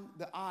down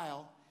the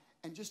aisle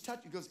and just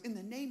touched. He goes, in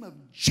the name of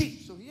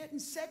Jesus. So he hadn't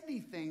said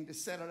anything to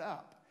set it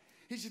up.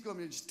 He's just going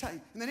to just tell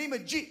you, in the name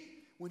of Jesus.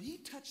 When he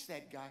touched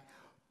that guy,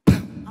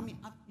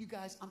 you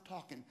guys, I'm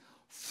talking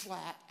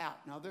flat out.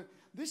 Now,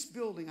 this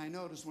building, I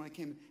noticed when I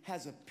came,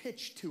 has a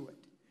pitch to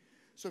it.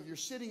 So if you're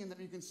sitting in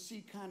there, you can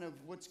see kind of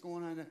what's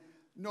going on.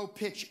 No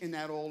pitch in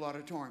that old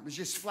auditorium. It was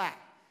just flat.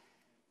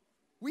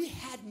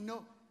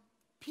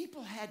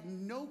 People had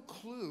no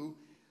clue.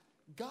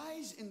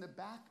 Guys in the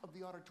back of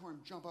the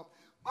auditorium jump up,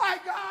 my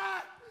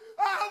God,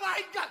 oh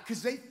my God,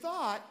 because they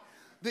thought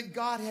that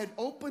God had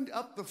opened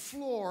up the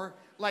floor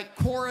like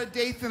Korah,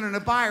 Dathan, and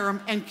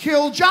Abiram and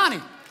killed Johnny.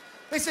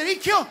 They said, he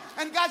killed,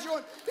 and guys are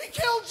going, he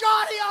killed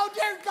Johnny, oh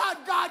dear God,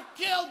 God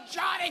killed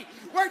Johnny.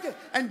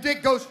 And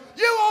Dick goes,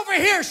 you over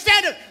here,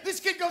 stand up. This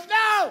kid goes,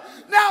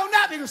 no,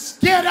 nothing. He goes,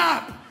 get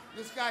up.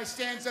 This guy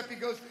stands up, he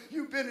goes,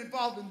 you've been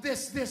involved in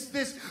this,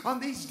 on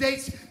these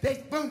dates.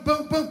 They boom,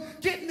 boom, boom,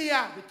 get in the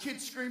aisle. The kid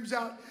screams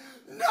out,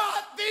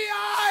 not the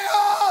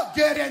aisle!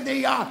 Get in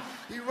the aisle.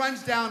 He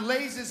runs down,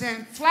 lays his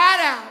hand flat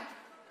out.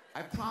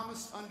 I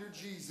promise under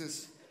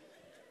Jesus.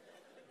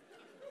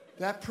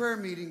 That prayer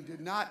meeting did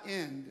not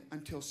end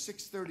until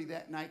 6:30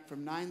 that night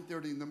from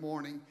 9:30 in the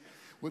morning,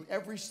 with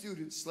every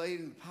student slayed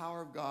in the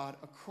power of God,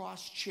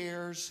 across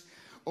chairs,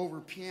 over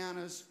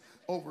pianos,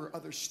 over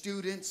other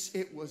students.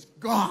 It was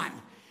gone.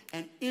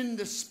 And in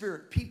the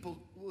Spirit, people,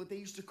 what they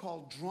used to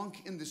call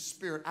drunk in the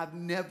Spirit. I've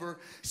never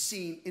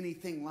seen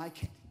anything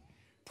like it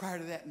prior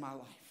to that in my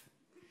life.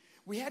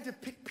 We had to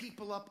pick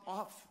people up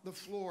off the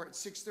floor at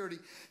 6:30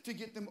 to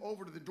get them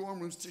over to the dorm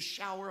rooms to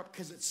shower up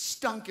because it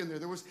stunk in there.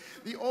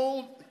 The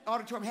old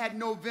auditorium had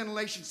no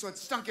ventilation, so it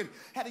stunk and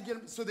had to get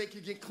them so they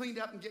could get cleaned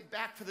up and get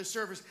back for the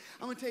service.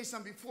 I'm going to tell you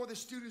something. Before the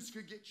students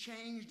could get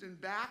changed and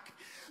back,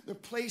 the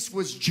place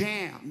was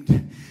jammed.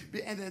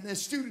 And then the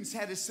students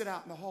had to sit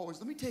out in the hallways.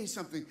 Let me tell you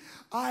something.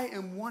 I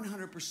am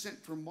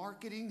 100% for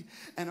marketing,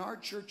 and our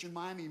church in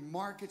Miami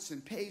markets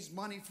and pays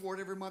money for it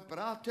every month. But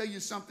I'll tell you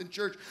something,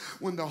 church,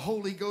 when the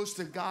Holy Ghost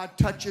of God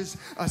touches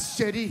a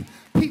city,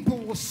 people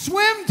will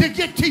swim to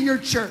get to your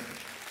church.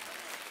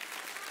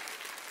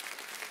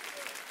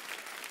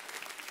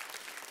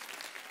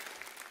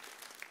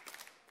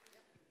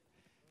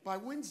 By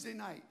Wednesday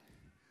night,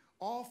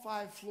 all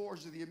 5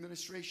 floors of the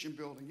administration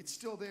building, it's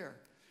still there,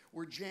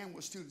 were jammed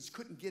with students,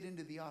 couldn't get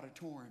into the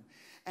auditorium.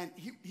 And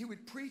he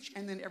would preach,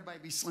 and then everybody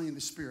would be slain in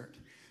the Spirit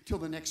till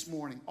the next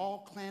morning. All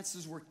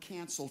classes were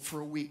canceled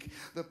for a week.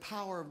 The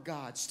power of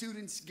God.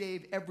 Students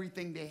gave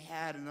everything they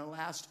had in the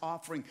last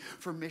offering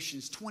for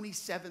missions,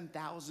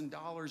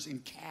 $27,000 in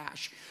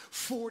cash,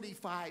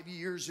 45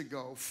 years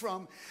ago,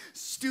 from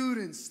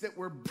students that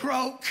were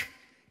broke,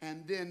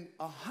 and then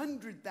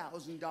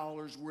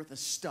 $100,000 worth of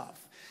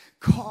stuff.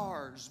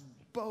 Cars,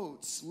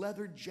 boats,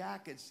 leather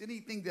jackets,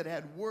 anything that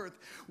had worth.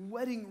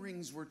 Wedding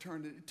rings were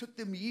turned. It took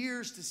them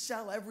years to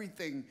sell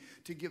everything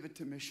to give it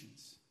to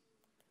missions.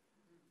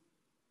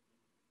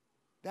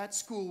 That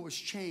school was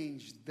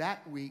changed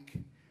that week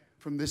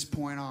from this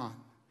point on.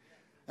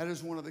 That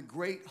is one of the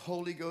great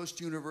Holy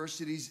Ghost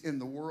universities in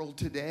the world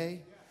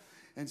today.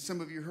 And some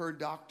of you heard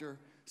Dr.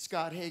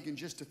 Scott Hagan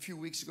just a few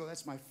weeks ago.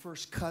 That's my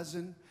first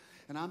cousin.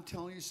 And I'm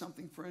telling you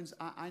something, friends,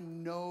 I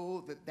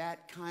know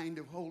that kind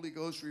of Holy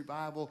Ghost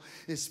revival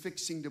is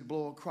fixing to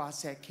blow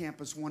across that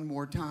campus one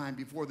more time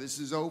before this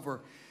is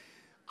over.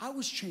 I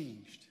was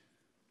changed.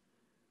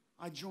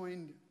 I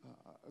joined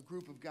a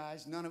group of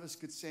guys. None of us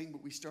could sing,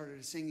 but we started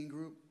a singing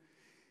group.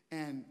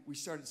 And we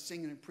started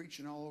singing and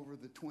preaching all over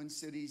the Twin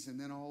Cities and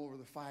then all over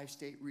the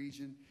 5-state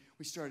region.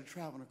 We started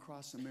traveling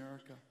across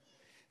America.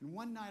 And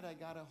one night I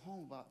got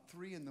home about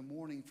 3 in the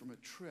morning from a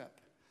trip.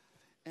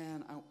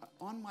 And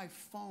on my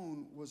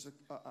phone was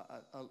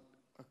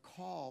a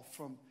call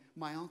from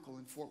my uncle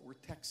in Fort Worth,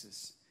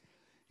 Texas.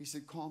 He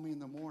said, call me in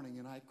the morning.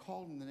 And I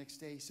called him the next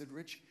day. He said,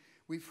 Rich,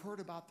 we've heard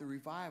about the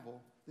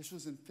revival. This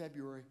was in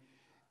February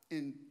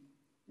in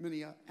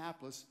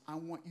Minneapolis. I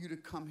want you to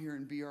come here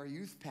and be our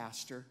youth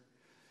pastor.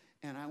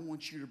 And I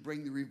want you to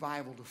bring the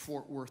revival to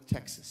Fort Worth,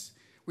 Texas.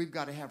 We've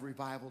got to have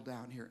revival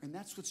down here. And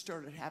that's what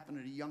started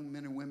happening to young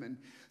men and women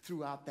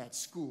throughout that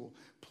school.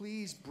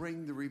 Please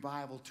bring the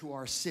revival to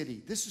our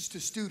city. This is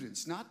to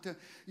students, not to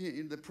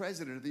the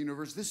president of the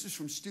university. This is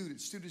from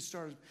students. Students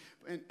started,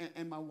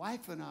 and my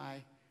wife and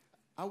I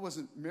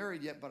wasn't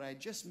married yet, but I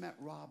had just met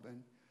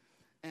Robin.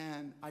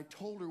 And I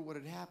told her what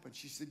had happened.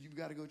 She said, you've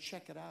got to go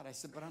check it out. I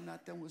said, but I'm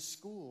not done with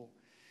school.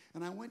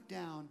 And I went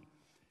down,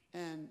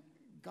 and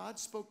God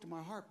spoke to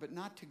my heart, but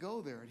not to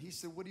go there. And he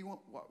said, what do you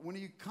want? When are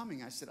you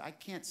coming? I said, I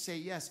can't say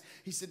yes.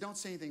 He said, don't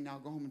say anything now.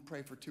 Go home and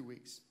pray for 2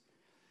 weeks.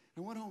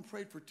 I went home and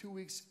prayed for 2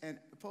 weeks. And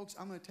folks,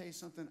 I'm going to tell you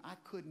something. I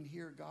couldn't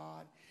hear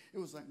God. It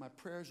was like my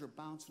prayers were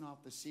bouncing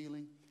off the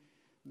ceiling.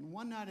 And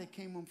one night I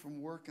came home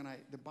from work, and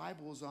the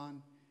Bible was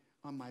on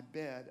my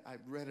bed.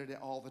 I've read it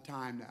all the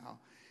time now.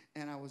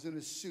 And I was in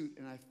a suit,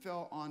 and I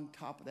fell on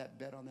top of that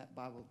bed on that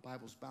Bible. The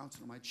Bible's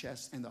bouncing on my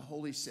chest, and the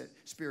Holy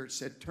Spirit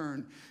said,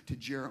 turn to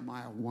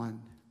Jeremiah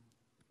 1.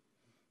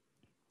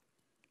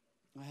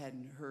 I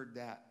hadn't heard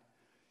that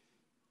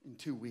in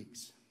 2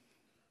 weeks.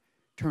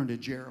 Turn to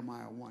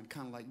Jeremiah 1,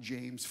 kind of like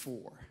James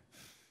 4.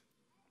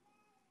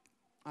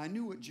 I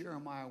knew what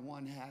Jeremiah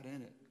 1 had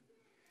in it.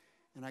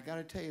 And I got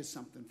to tell you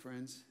something,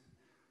 friends.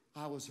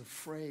 I was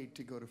afraid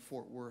to go to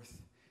Fort Worth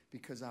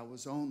because I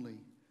was only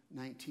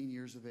 19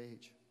 years of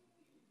age.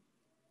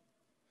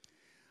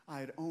 I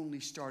had only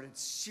started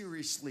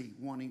seriously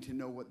wanting to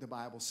know what the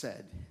Bible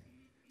said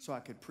so I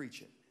could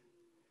preach it.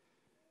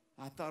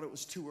 I thought it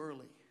was too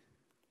early.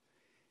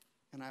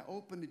 And I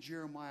opened to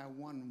Jeremiah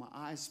 1, and my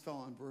eyes fell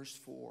on verse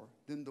 4.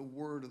 Then the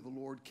word of the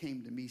Lord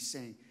came to me,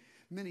 saying,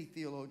 many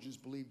theologians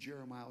believe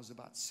Jeremiah was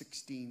about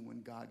 16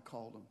 when God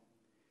called him.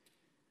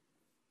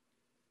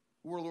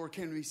 The word of the Lord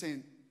came to me,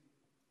 saying,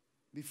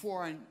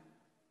 before I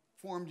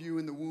formed you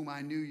in the womb,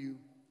 I knew you,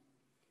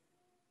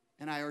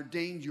 and I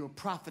ordained you a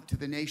prophet to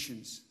the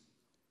nations.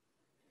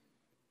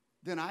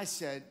 Then I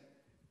said,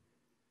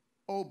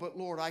 "Oh, but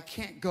Lord, I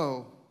can't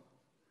go.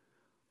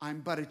 I'm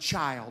but a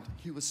child."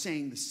 He was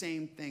saying the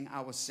same thing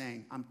I was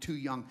saying. "I'm too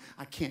young.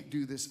 I can't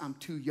do this. I'm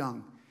too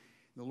young."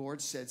 The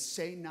Lord said,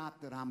 "Say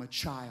not that I'm a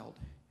child.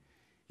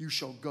 You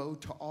shall go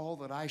to all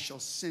that I shall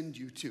send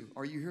you to."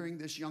 Are you hearing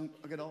this, young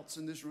adults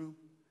in this room?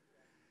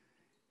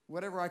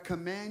 "Whatever I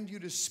command you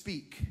to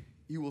speak,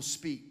 you will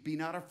speak. Be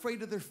not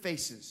afraid of their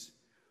faces,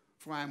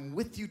 for I am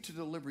with you to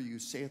deliver you,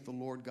 saith the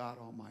Lord God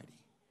Almighty."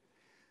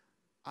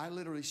 I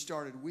literally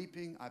started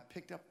weeping. I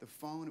picked up the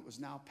phone. It was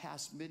now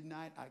past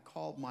midnight. I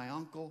called my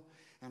uncle,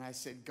 and I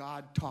said,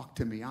 "God, talk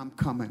to me. I'm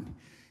coming."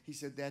 He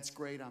said, "That's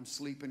great. I'm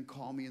sleeping.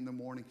 Call me in the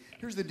morning."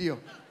 Here's the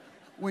deal.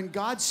 When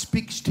God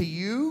speaks to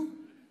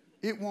you,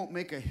 it won't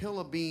make a hill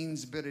of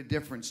beans bit of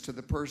difference to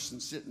the person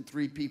sitting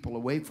 3 people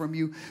away from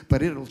you,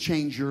 but it'll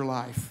change your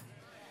life.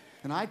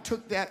 And I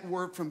took that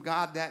word from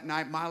God that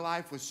night. My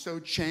life was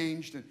so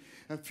changed. And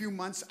in a few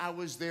months, I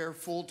was there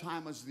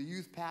full-time as the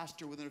youth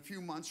pastor. Within a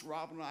few months,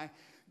 Robin and I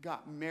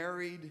got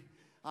married.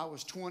 I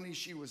was 20,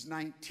 she was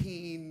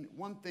 19.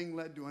 One thing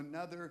led to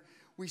another.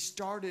 We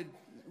started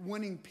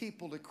winning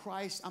people to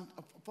Christ.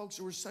 Folks,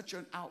 there was such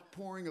an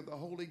outpouring of the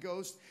Holy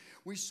Ghost.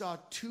 We saw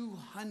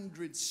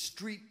 200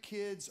 street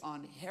kids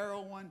on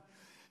heroin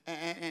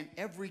and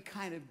every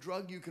kind of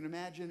drug you can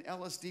imagine.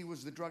 LSD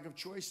was the drug of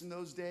choice in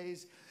those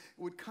days.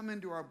 Would come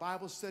into our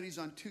Bible studies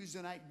on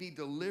Tuesday night, be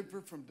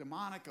delivered from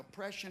demonic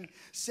oppression,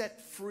 set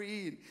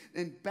free,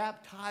 and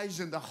baptized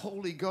in the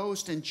Holy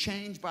Ghost and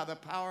changed by the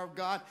power of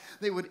God.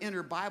 They would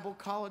enter Bible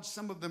college.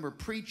 Some of them are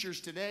preachers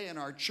today in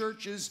our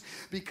churches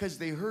because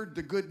they heard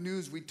the good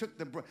news.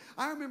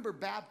 I remember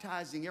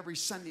baptizing every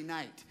Sunday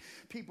night.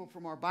 People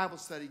from our Bible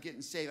study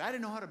getting saved. I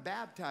didn't know how to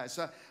baptize,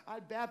 so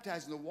I'd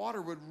baptize, and the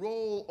water would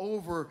roll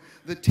over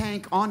the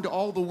tank onto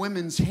all the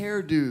women's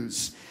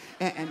hairdos.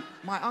 And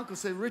my uncle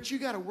said, "Rich, you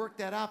got to work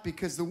that out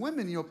because the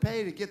women you'll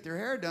pay to get their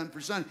hair done for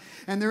Sunday,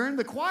 and they're in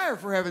the choir,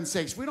 for heaven's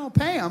sakes. We don't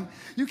pay them.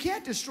 You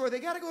can't destroy. They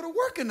got to go to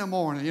work in the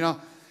morning, you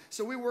know."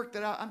 So we worked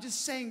it out. I'm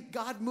just saying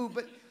God moved.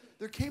 But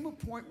there came a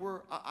point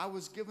where I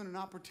was given an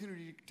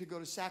opportunity to go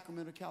to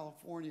Sacramento,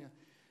 California,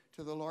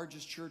 to the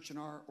largest church in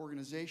our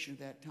organization at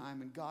that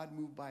time, and God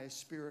moved by His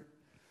Spirit.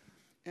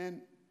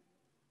 And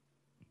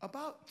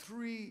about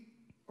 3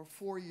 or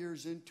 4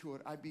 years into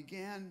it, I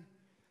began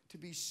to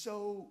be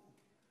so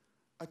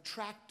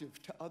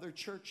attractive to other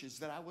churches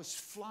that I was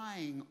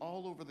flying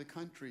all over the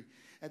country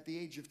at the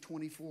age of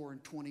 24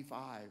 and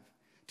 25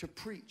 to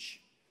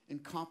preach in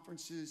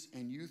conferences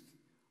and youth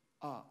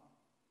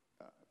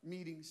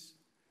meetings.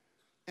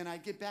 And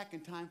I'd get back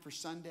in time for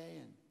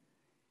Sunday,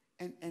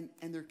 and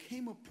there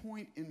came a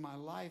point in my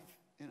life,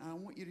 and I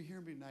want you to hear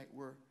me tonight,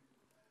 where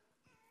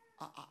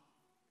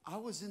I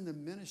was in the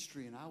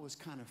ministry and I was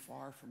kind of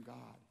far from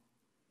God.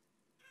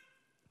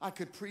 I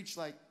could preach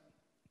like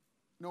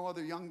no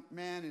other young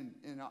man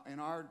in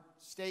our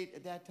state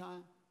at that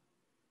time.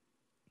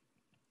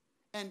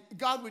 And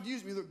God would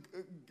use me.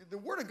 The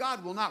Word of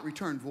God will not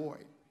return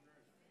void.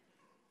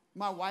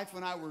 My wife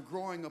and I were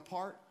growing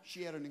apart.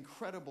 She had an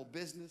incredible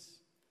business.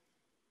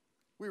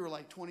 We were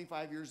like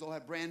 25 years old,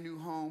 had a brand new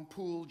home,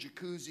 pool,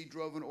 jacuzzi,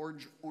 drove an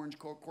orange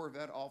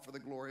Corvette, all for the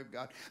glory of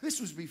God. This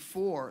was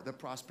before the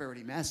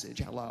prosperity message.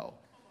 Hello.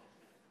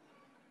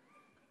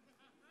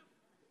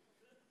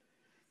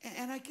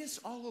 And I guess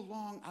all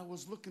along I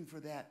was looking for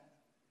that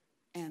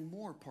and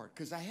more part,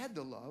 because I had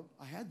the love,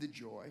 I had the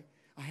joy,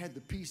 I had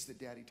the peace that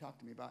Daddy talked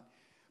to me about,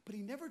 but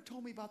he never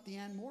told me about the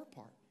and more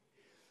part.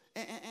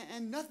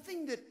 And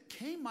nothing that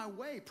came my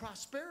way,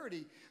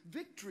 prosperity,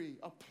 victory,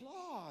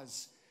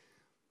 applause,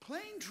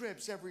 plane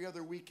trips every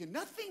other weekend,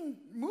 nothing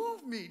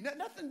moved me,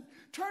 nothing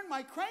turned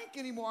my crank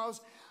anymore.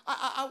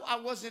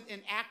 I wasn't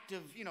in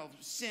active,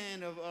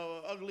 sin of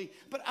ugly,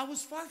 but I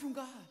was far from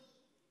God.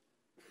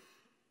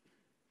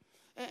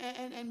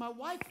 And my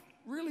wife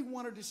really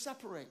wanted to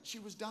separate. She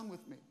was done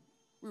with me.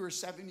 We were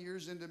 7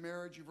 years into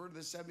marriage. You've heard of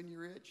the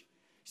 7-year itch?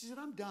 She said,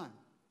 "I'm done.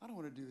 I don't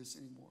want to do this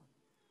anymore."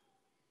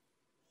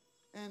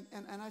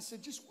 And I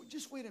said,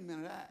 just wait a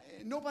minute.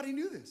 Nobody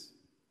knew this.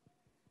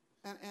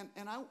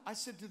 And I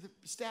said to the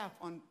staff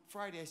on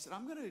Friday, I said,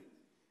 "I'm going to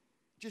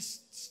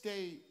just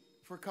stay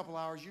for a couple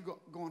hours. You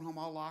going home,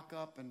 I'll lock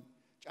up." And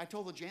I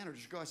told the janitor,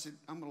 "Just go." I said,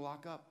 "I'm going to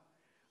lock up.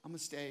 I'm going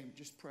to stay and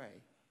just pray."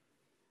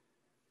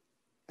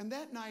 And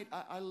that night,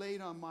 I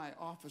laid on my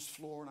office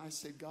floor and I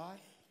said, "God,"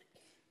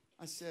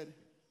 I said,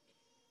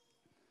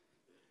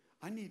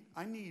 I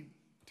need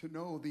to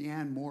know the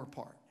and more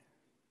part.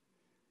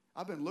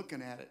 I've been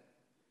looking at it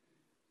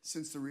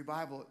since the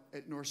revival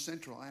at North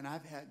Central, and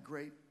I've had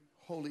great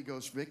Holy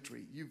Ghost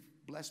victory. You've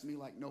blessed me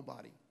like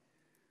nobody.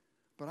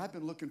 But I've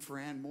been looking for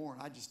and more,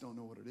 and I just don't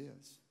know what it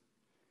is.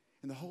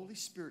 And the Holy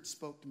Spirit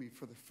spoke to me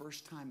for the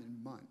first time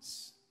in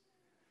months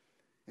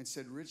and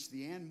said, "Rich,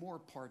 the and more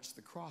part's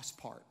the cross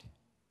part."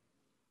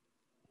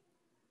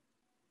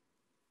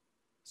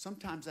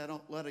 Sometimes I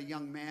don't let a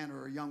young man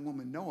or a young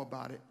woman know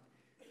about it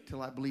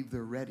till I believe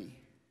they're ready.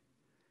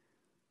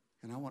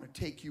 And I want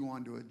to take you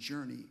onto a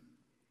journey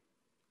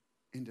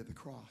into the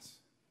cross.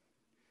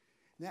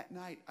 That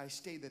night I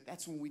stayed.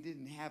 That's when we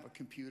didn't have a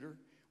computer.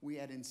 we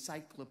had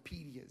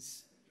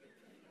encyclopedias.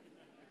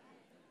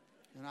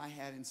 And I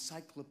had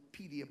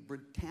Encyclopedia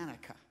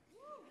Britannica.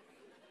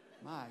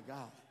 My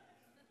God.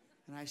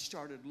 And I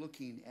started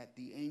looking at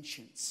the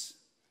ancients,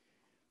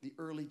 the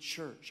early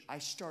church. I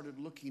started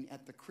looking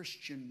at the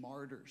Christian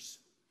martyrs.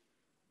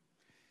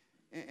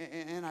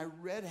 And I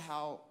read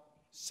how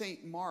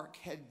St. Mark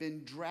had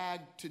been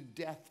dragged to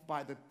death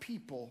by the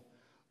people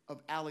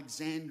of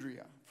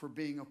Alexandria for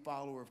being a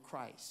follower of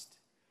Christ.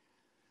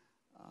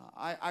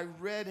 I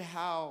read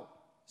how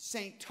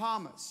St.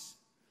 Thomas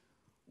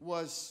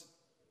was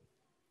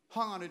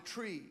hung on a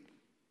tree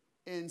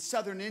in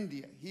southern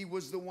India. He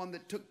was the one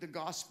that took the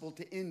gospel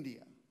to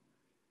India.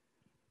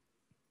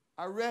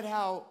 I read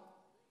how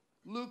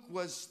Luke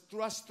was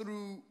thrust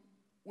through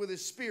with a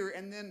spear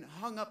and then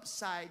hung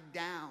upside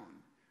down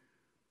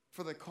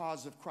for the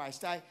cause of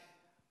Christ. I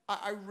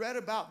read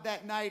about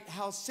that night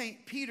how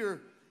St.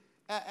 Peter,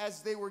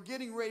 as they were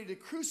getting ready to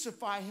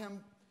crucify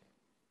him,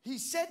 he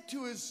said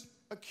to his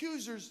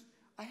accusers,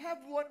 I have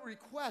one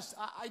request.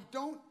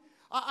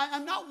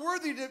 I'm not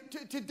worthy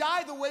to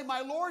die the way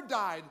my Lord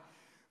died.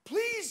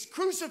 Please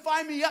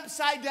crucify me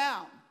upside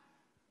down.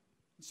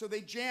 So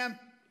they jammed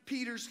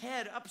Peter's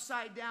head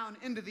upside down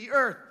into the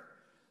earth.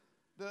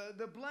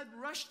 The blood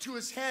rushed to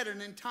his head,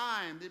 and in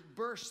time it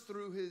burst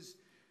through his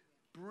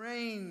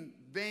brain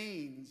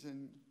veins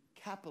and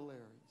capillaries.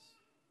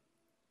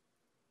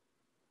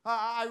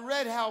 I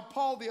read how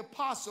Paul the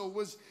Apostle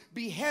was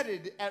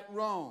beheaded at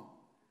Rome.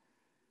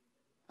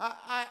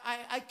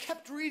 I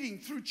kept reading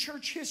through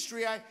church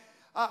history.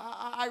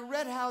 I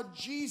read how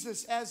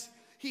Jesus, as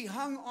he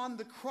hung on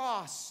the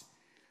cross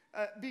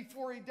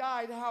before he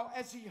died, how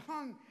as he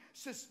hung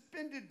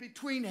suspended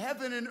between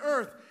heaven and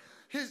earth,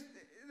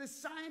 the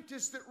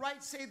scientists that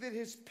write say that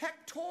his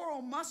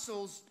pectoral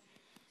muscles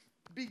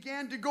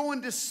began to go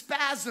into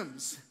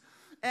spasms.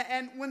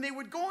 And when they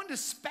would go into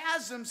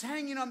spasms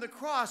hanging on the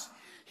cross,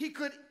 he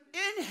could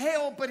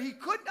inhale, but he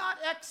could not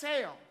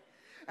exhale.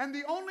 And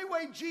the only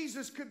way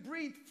Jesus could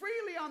breathe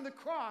freely on the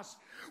cross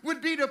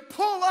would be to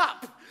pull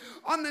up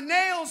on the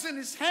nails in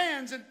his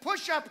hands and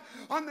push up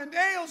on the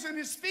nails in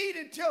his feet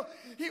until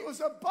he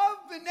was above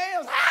the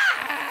nails.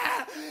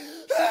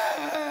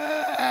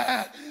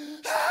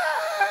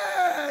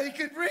 He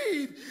could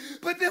breathe.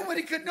 But then when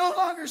he could no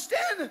longer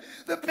stand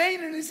the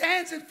pain in his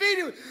hands and feet,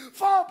 he would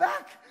fall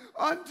back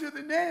onto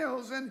the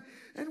nails. And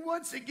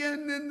once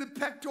again, then the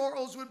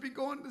pectorals would be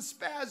going into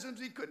spasms.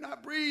 He could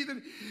not breathe,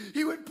 and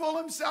he would pull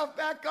himself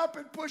back up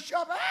and push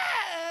up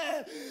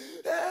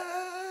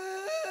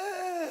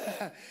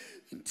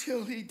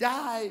until he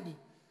died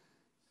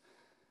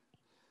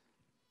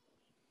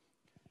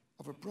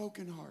of a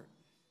broken heart.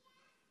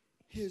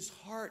 His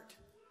heart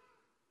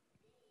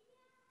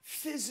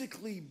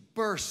physically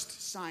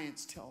burst,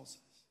 science tells us,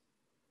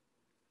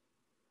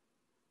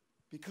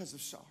 because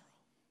of sorrow.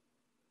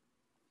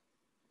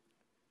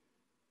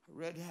 I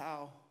read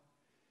how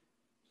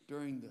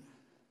during the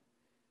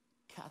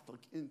Catholic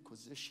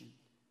Inquisition,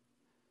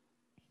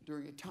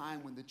 during a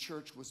time when the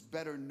church was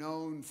better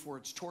known for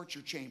its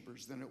torture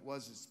chambers than it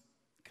was its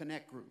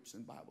connect groups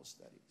and Bible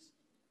studies,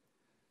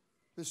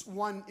 this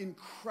one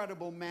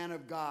incredible man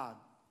of God,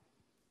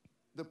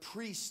 the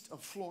priest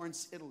of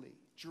Florence, Italy,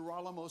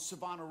 Girolamo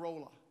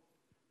Savonarola,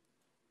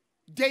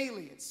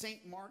 daily at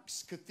St.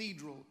 Mark's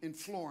Cathedral in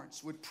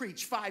Florence would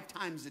preach 5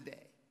 times a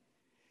day.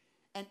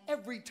 And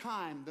every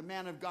time the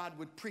man of God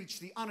would preach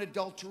the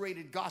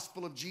unadulterated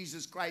gospel of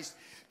Jesus Christ,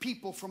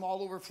 people from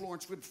all over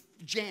Florence would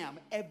jam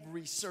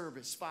every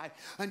service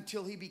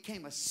until he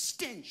became a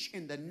stench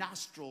in the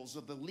nostrils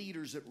of the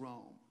leaders at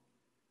Rome.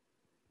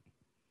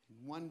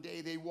 And one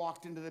day they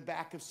walked into the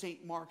back of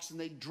St. Mark's and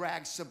they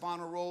dragged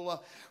Savonarola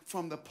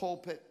from the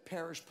pulpit,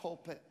 parish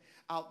pulpit,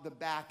 out the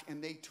back,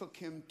 and they took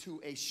him to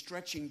a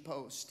stretching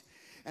post.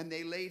 And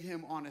they laid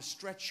him on a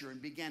stretcher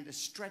and began to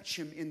stretch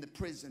him in the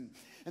prison.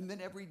 And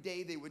then every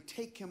day they would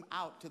take him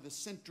out to the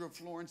center of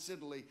Florence,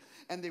 Italy,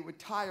 and they would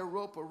tie a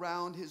rope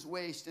around his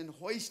waist and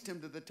hoist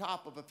him to the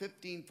top of a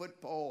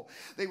 15-foot pole.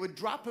 They would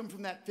drop him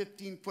from that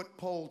 15-foot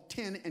pole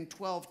 10 and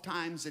 12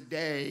 times a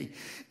day,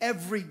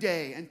 every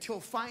day, until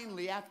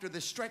finally, after the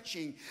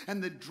stretching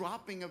and the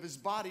dropping of his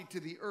body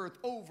to the earth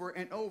over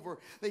and over,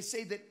 they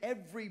say that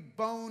every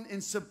bone in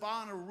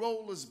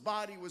Savonarola's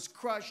body was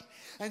crushed,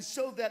 and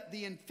so that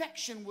the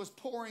infection was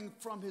pouring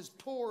from his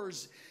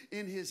pores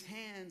in his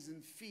hands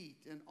and feet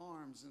and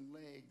arms and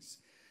legs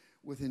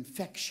with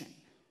infection.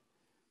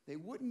 They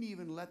wouldn't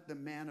even let the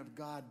man of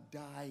God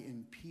die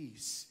in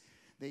peace.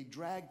 They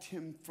dragged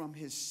him from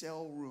his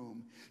cell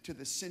room to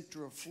the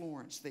center of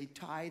Florence. They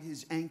tied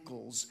his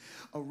ankles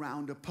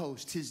around a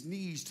post, his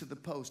knees to the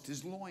post,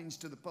 his loins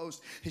to the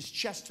post, his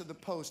chest to the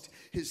post,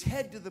 his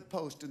head to the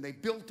post, and they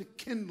built a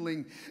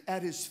kindling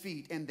at his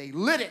feet and they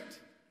lit it.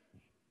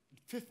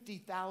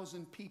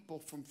 50,000 people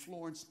from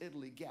Florence,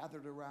 Italy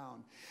gathered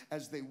around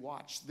as they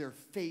watched their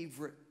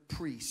favorite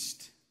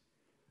priest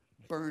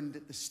burned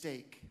at the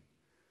stake.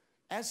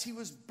 as he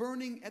was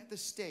burning at the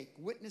stake,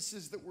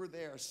 witnesses that were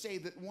there say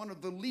that one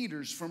of the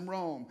leaders from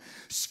Rome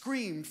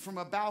screamed from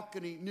a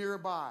balcony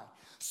nearby,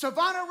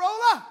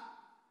 "Savonarola,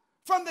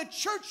 from the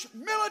church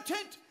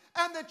militant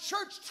and the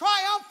church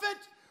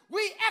triumphant,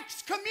 we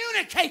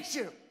excommunicate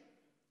you."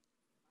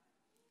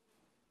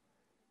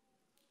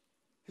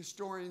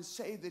 Historians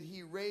say that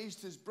he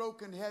raised his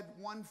broken head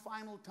one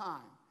final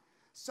time,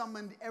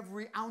 summoned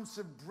every ounce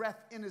of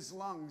breath in his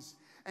lungs,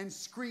 and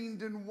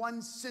screamed in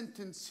one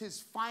sentence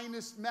his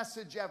finest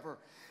message ever.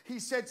 He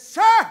said,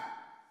 "Sir,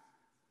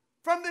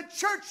 from the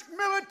church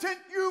militant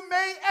you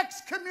may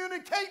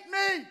excommunicate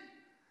me.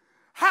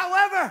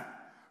 However,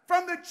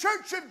 from the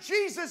church of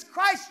Jesus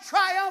Christ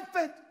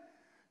triumphant,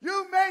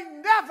 you may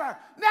never,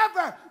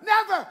 never,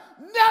 never,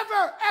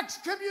 never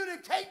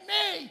excommunicate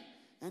me."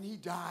 And he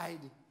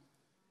died.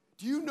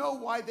 Do you know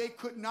why they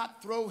could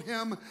not throw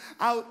him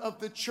out of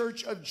the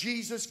church of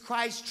Jesus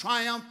Christ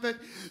triumphant?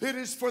 It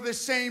is for the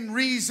same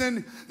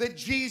reason that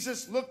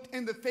Jesus looked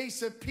in the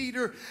face of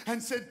Peter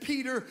and said,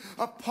 "Peter,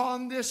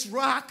 upon this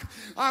rock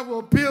I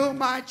will build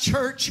my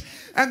church,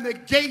 and the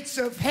gates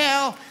of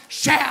hell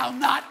shall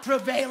not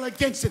prevail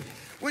against it."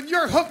 When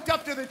you're hooked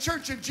up to the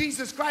church of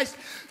Jesus Christ,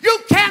 you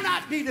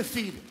cannot be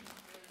defeated.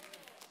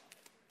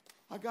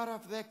 I got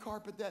off that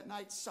carpet that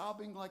night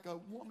sobbing like a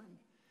woman.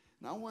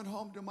 And I went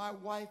home to my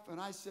wife and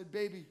I said,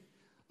 "Baby,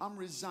 I'm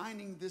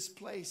resigning this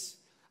place.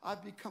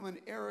 I've become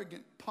an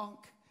arrogant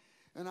punk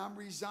and I'm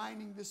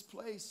resigning this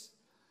place.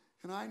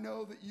 And I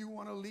know that you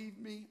want to leave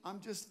me.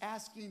 I'm just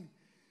asking,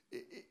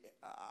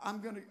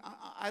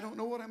 I don't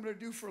know what I'm going to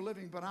do for a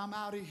living, but I'm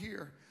out of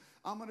here.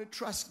 I'm going to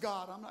trust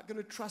God. I'm not going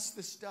to trust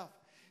this stuff."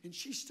 And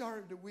she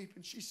started to weep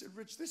and she said,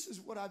 "Rich, this is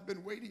what I've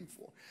been waiting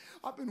for.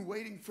 I've been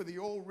waiting for the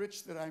old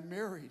Rich that I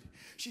married."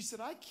 She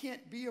said, "I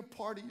can't be a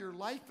part of your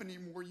life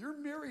anymore. You're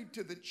married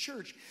to the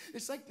church.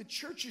 It's like the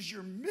church is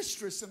your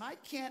mistress and I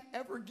can't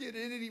ever get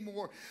in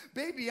anymore.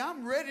 Baby,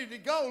 I'm ready to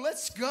go.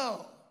 Let's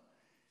go."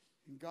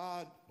 And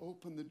God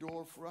opened the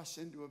door for us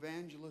into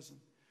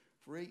evangelism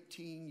for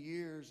 18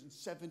 years and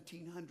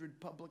 1,700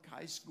 public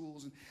high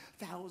schools and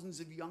thousands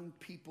of young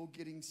people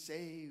getting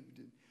saved.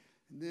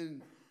 And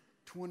then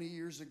 20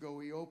 years ago,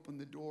 he opened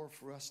the door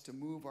for us to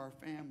move our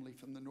family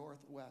from the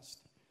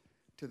Northwest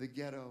to the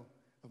ghetto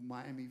of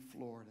Miami,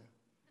 Florida.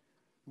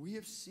 We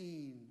have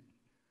seen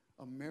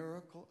a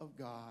miracle of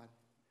God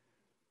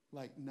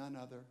like none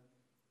other.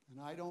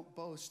 And I don't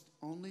boast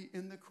only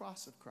in the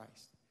cross of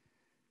Christ,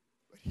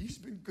 but he's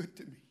been good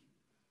to me.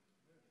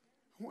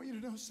 I want you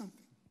to know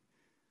something.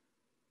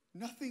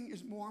 Nothing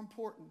is more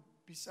important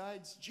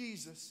besides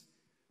Jesus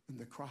than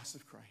the cross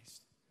of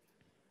Christ.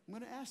 I'm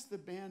going to ask the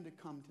band to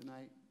come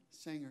tonight.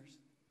 Singers.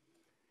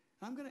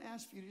 And I'm going to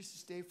ask you just to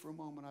stay for a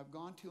moment. I've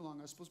gone too long.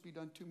 I was supposed to be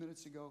done 2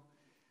 minutes ago.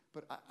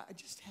 But I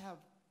just have,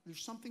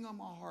 there's something on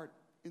my heart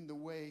in the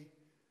way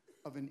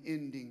of an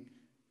ending.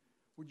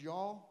 Would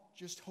y'all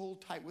just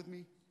hold tight with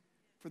me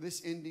for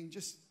this ending?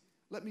 Just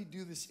let me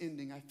do this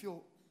ending. I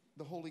feel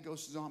the Holy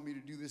Ghost is on me to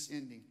do this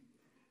ending.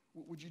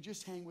 Would you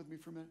just hang with me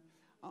for a minute?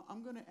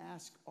 I'm going to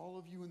ask all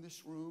of you in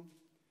this room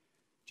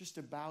just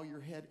to bow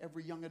your head,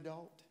 every young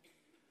adult,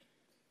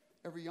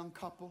 every young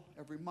couple,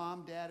 every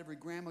mom, dad, every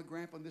grandma,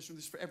 grandpa in this room.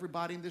 This is for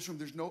everybody in this room.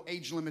 There's no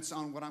age limits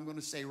on what I'm going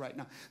to say right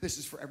now. This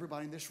is for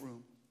everybody in this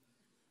room.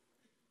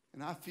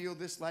 And I feel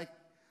this like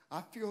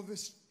a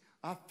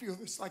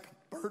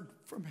bird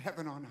from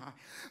heaven on high.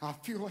 I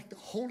feel like the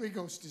Holy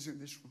Ghost is in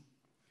this room.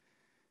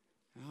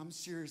 And I'm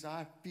serious.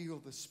 I feel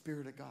the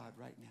Spirit of God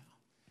right now.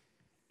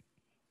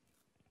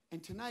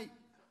 And tonight,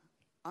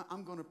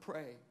 I'm going to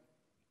pray.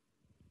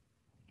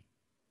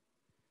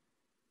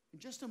 In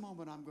just a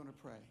moment, I'm going to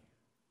pray.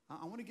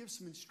 I want to give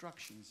some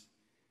instructions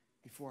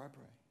before I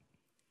pray.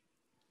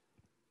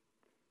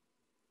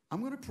 I'm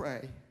going to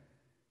pray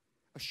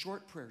a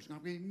short prayer. There's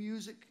not going to be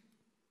music,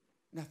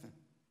 nothing.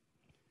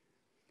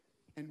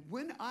 And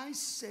when I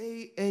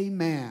say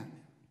amen,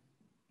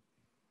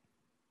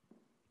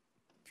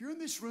 if you're in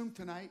this room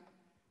tonight,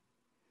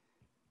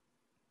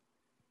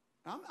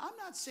 I'm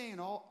not saying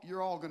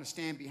you're all going to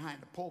stand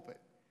behind the pulpit.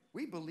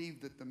 We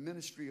believe that the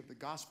ministry of the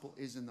gospel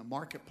is in the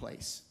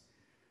marketplace.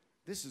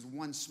 This is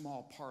one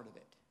small part of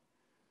it.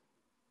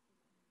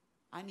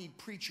 I need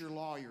preacher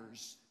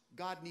lawyers.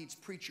 God needs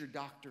preacher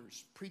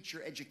doctors,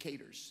 preacher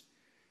educators.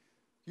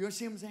 You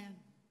understand what I'm saying?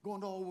 Going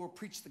to all over,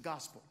 preach the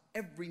gospel.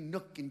 Every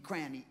nook and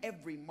cranny,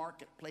 every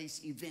marketplace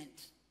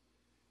event.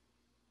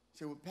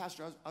 So, well,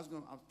 Pastor, I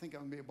think I'm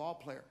going to be a ball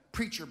player.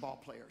 Preacher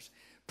ball players.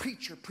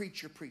 Preacher,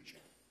 preacher, preacher.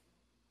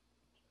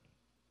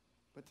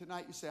 But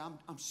tonight you say,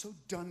 I'm so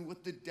done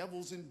with the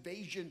devil's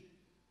invasion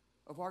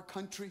of our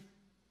country.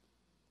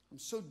 I'm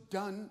so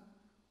done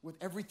with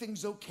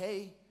everything's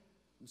okay.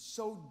 I'm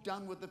so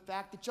done with the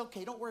fact that,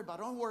 okay, don't worry about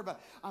it. Don't worry about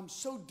it. I'm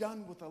so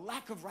done with the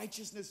lack of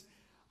righteousness.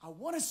 I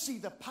want to see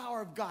the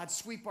power of God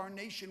sweep our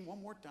nation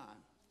one more time.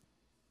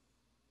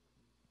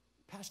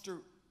 Pastor,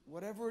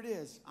 whatever it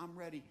is, I'm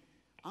ready.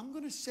 I'm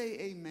going to say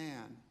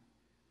amen.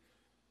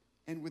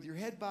 And with your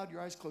head bowed, your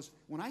eyes closed,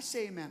 when I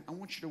say amen, I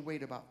want you to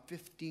wait about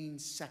 15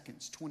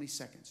 seconds, 20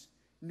 seconds.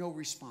 No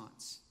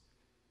response.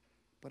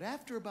 But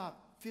after about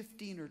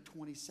 15 or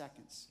 20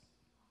 seconds,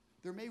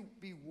 there may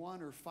be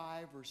 1 or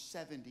 5 or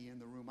 70 in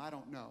the room. I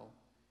don't know.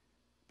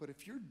 But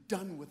if you're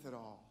done with it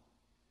all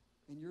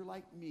and you're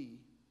like me,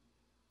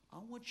 I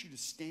want you to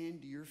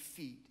stand to your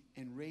feet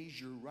and raise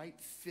your right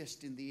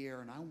fist in the air,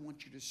 and I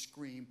want you to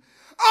scream,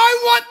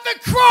 "I want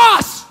the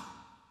cross!"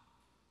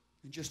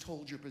 And just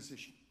hold your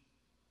position.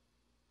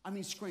 I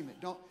mean, scream it.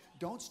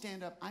 Don't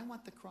stand up. I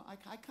want the cross.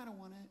 I kind of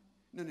want it.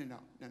 No.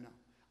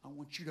 I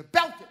want you to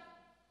belt it.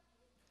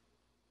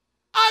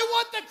 I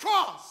want the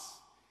cross.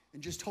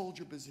 And just hold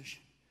your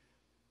position.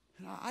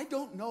 And I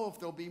don't know if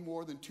there'll be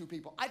more than 2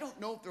 people. I don't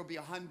know if there'll be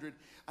 100.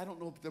 I don't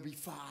know if there'll be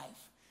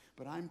 5.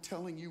 But I'm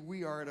telling you,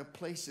 we are at a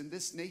place in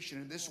this nation,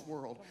 in this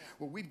world,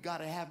 where we've got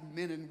to have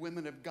men and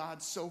women of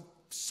God so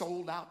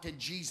sold out to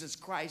Jesus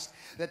Christ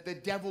that the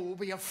devil will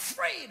be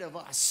afraid of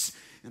us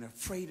and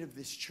afraid of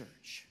this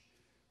church.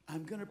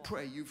 I'm going to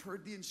pray. You've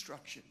heard the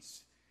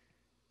instructions.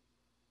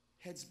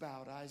 Heads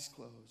bowed, eyes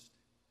closed.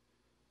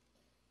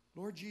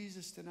 Lord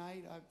Jesus,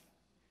 tonight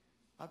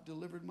I've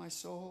delivered my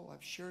soul.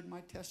 I've shared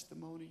my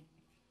testimony.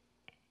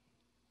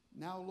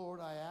 Now, Lord,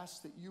 I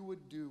ask that you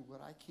would do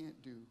what I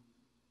can't do.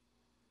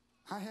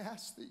 I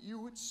ask that you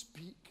would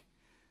speak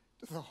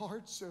to the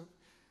hearts of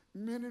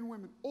men and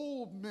women,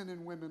 old men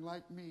and women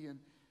like me, and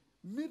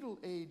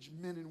middle-aged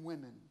men and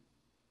women,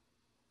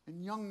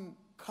 and young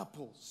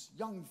couples,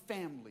 young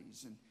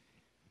families, and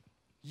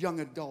young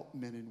adult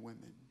men and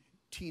women,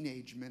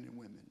 teenage men and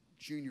women,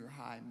 junior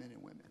high men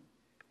and women,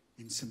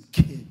 and some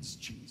kids,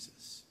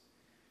 Jesus.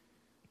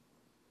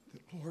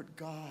 That, Lord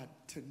God,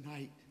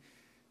 tonight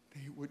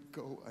they would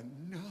go,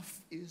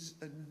 "Enough is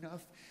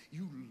enough,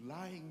 you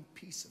lying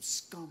piece of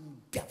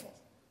scum devil.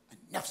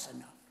 Enough's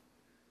enough."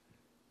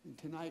 And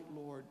tonight,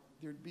 Lord,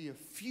 there'd be a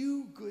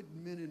few good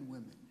men and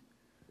women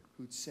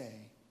who'd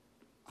say,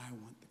 "I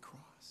want the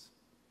cross."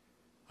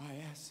 I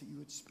ask that you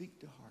would speak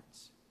to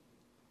hearts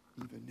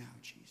even now,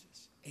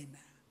 Jesus.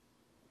 Amen.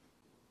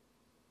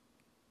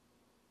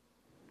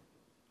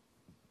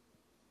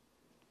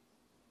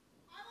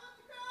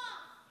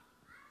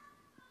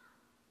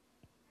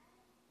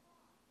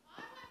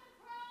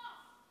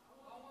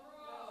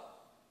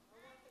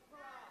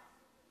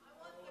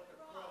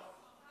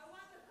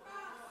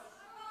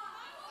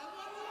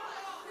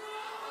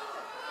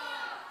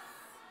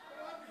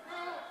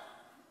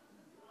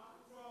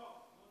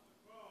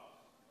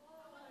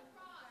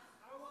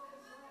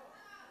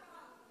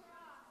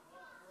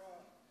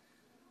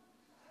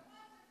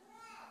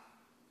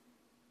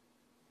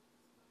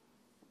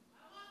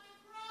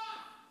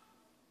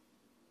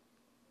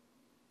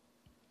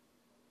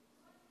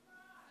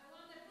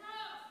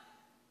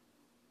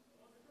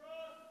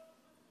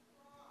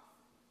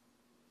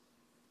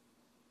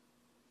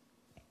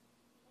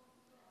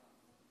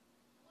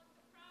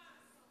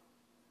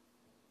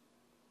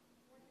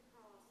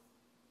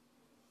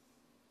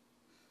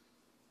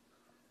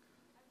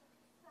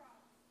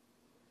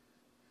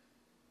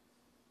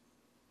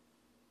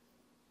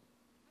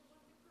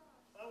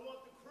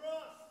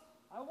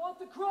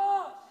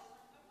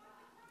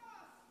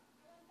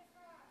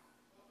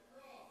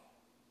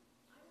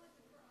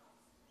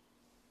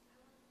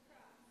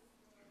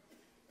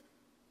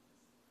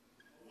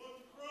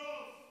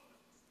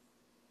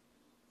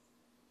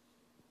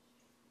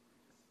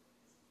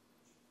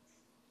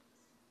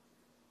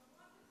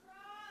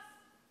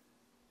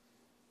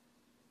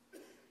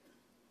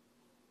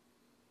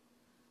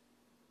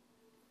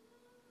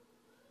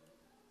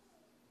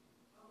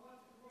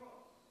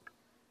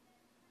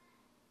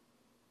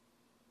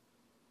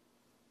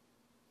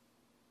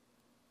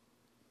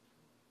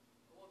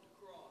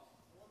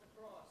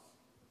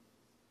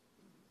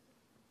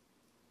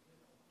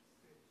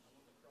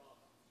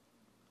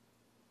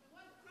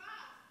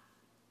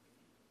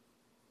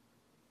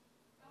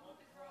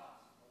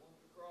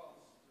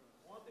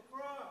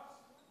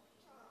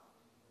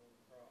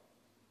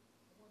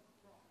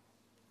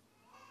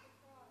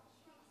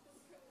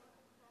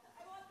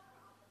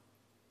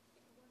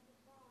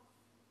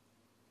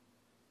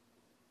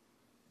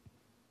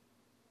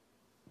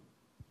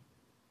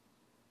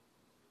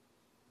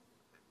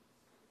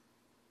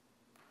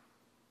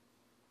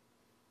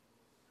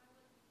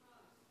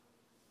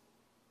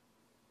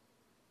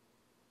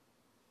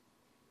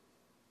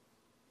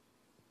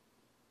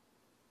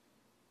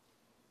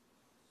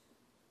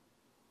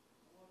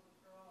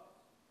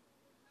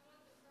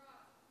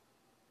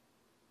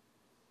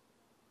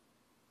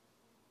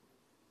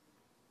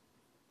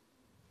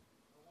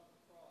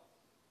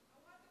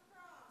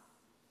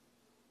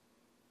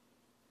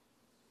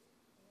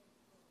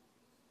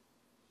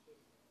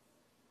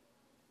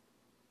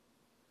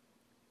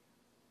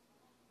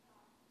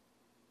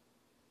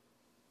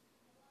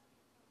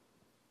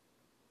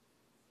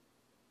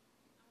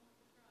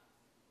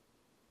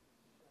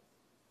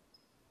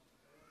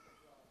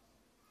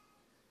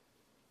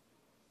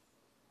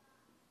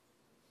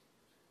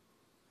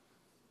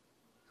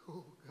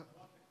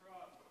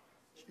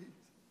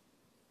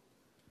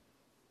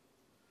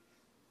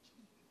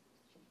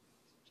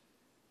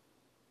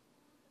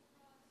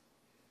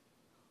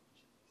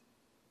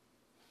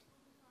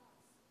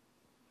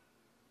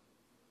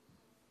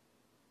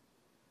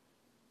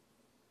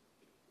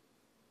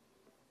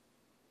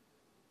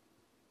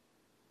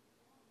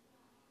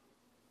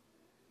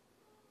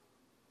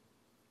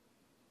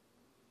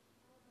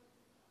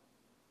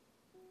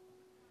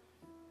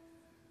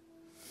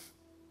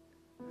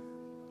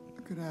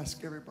 going to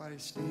ask everybody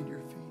to stand to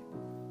your feet.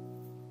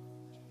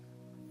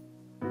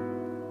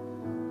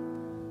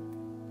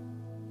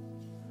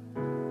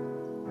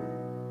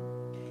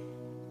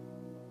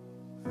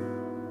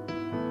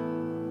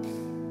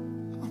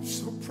 I'm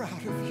so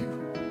proud of you.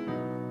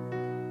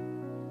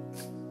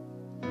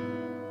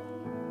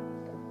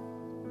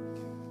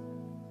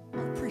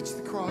 I've preached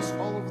the cross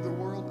all over the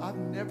world. I've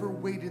never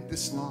waited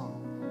this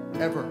long,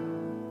 ever,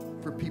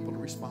 for people to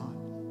respond.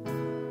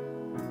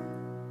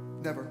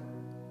 Never.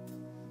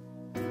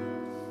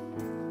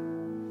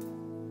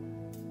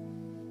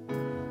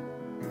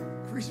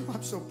 The reason why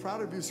I'm so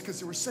proud of you is because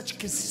there was such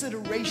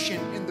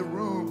consideration in the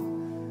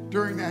room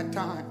during that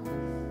time.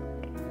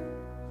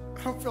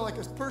 I don't feel like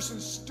a person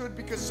stood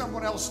because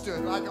someone else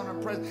stood. Like on a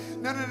present.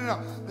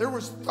 No. There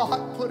was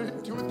thought put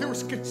into it. There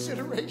was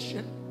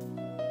consideration.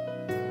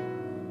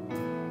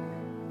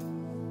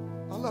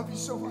 I love you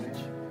so much.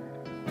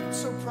 I'm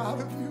so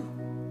proud of you.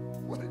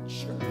 What a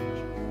church.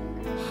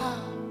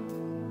 Wow.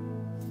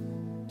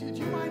 Did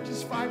you mind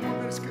just 5 more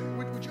minutes?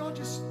 Would you all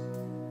just,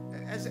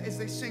 as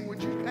they sing,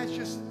 would you guys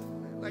just,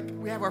 like,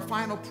 we have our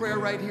final prayer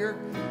right here.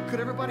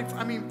 Could everybody,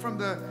 from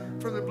the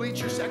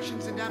bleacher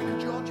sections and down,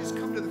 could you all just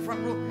come to the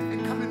front row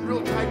and come in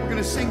real tight? We're going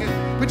to sing it,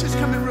 but just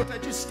come in real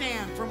tight. Just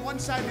stand from one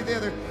side to the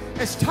other,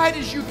 as tight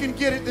as you can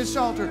get at this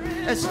altar,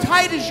 as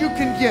tight as you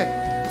can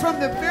get, from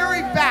the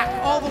very back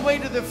all the way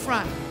to the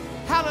front.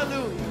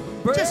 Hallelujah.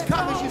 Just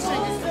come as you sing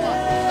it. Come on,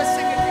 let's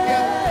sing it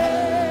together.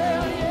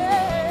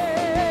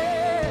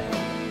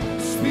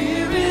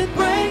 Spirit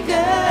break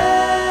out.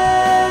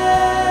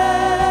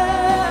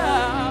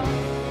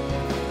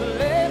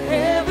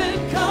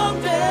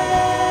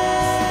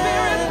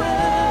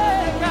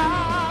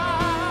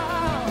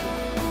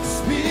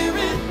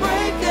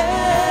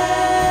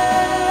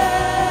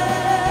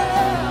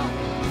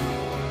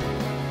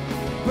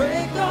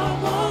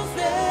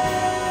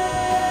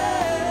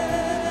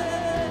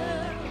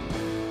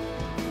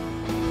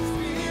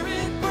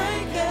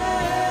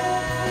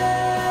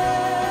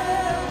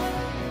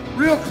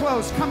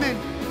 Close. Come in.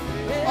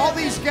 All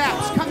these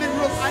gaps. Come in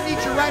real. I need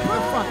you right in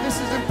the front. This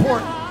is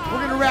important. We're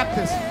going to wrap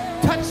this.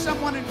 Touch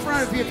someone in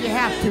front of you if you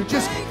have to.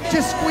 Just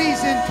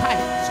squeeze in tight.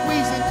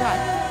 Squeeze in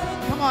tight.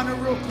 Come on,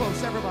 real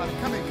close, everybody.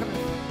 Come in. Come in.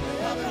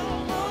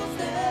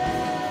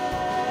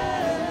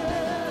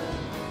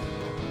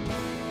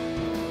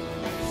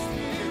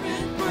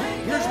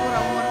 Here's what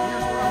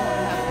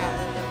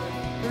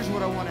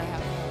I want to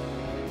have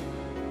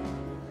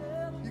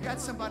happen. You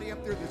got somebody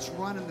up there that's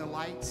running the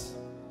lights.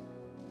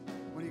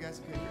 What do you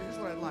guys, okay, here's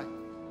what I'd like.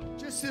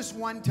 Just this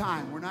one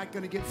time, we're not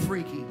going to get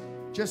freaky.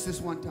 Just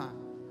this one time.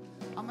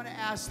 I'm going to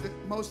ask that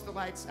most of the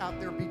lights out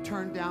there be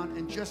turned down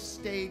and just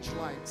stage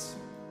lights.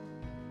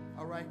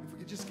 All right? If we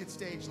could just get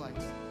stage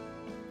lights.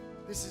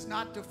 This is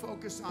not to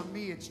focus on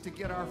me. It's to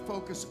get our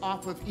focus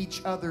off of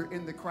each other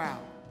in the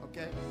crowd.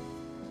 Okay?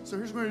 So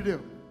here's what we're going to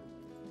do.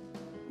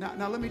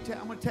 Now let me tell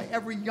you, I'm going to tell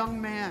every young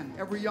man,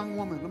 every young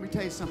woman, let me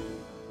tell you something.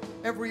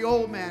 Every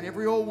old man,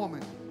 every old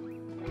woman.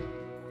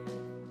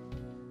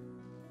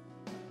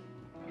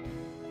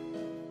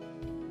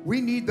 We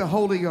need the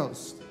Holy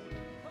Ghost.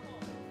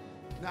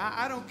 Now,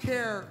 I don't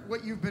care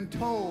what you've been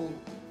told.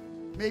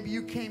 Maybe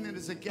you came in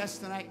as a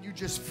guest tonight and you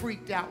just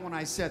freaked out when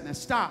I said, now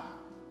stop.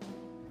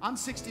 I'm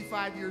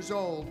 65 years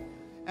old,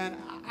 and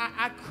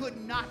I could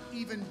not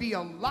even be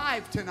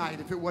alive tonight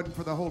if it wasn't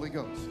for the Holy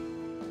Ghost.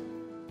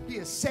 He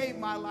has saved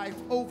my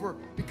life over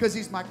because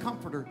He's my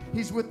comforter.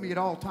 He's with me at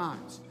all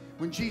times.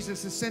 When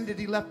Jesus ascended,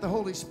 He left the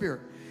Holy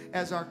Spirit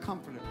as our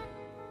comforter.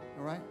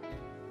 All right?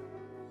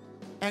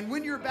 And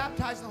when you're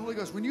baptized in the Holy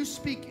Ghost, when you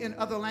speak in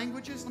other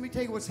languages, let me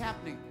tell you what's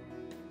happening.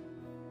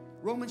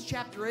 Romans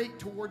chapter 8,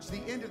 towards the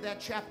end of that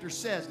chapter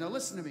says, now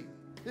listen to me.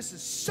 This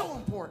is so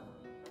important.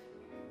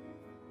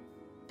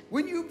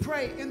 When you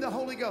pray in the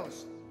Holy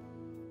Ghost,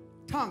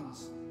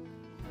 tongues,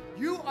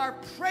 you are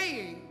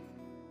praying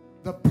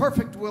the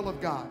perfect will of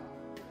God.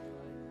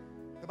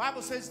 The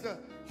Bible says the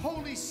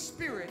Holy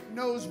Spirit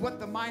knows what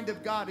the mind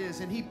of God is,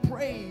 and He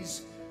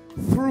prays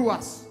through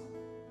us.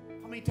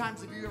 How many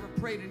times have you ever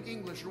prayed in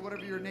English or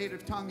whatever your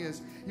native tongue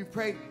is? You've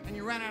prayed and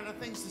you ran out of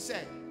things to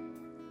say.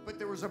 But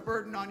there was a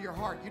burden on your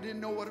heart. You didn't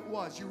know what it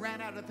was. You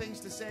ran out of things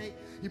to say.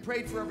 You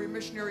prayed for every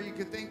missionary you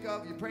could think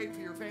of. You prayed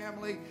for your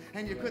family,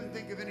 and you couldn't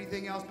think of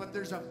anything else, but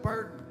there's a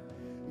burden.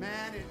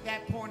 Man, at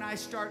that point, I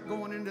start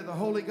going into the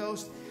Holy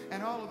Ghost,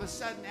 and all of a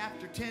sudden,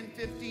 after 10,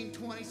 15,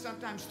 20,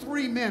 sometimes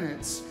 3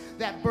 minutes,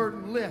 that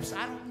burden lifts.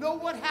 I don't know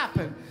what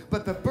happened,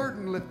 but the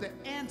burden lifted.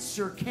 The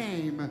answer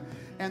came,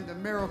 and the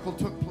miracle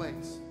took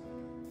place.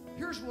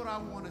 Here's what I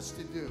want us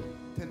to do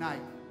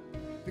tonight.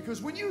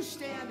 Because when you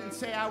stand and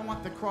say, I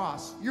want the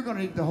cross, you're going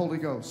to need the Holy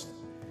Ghost.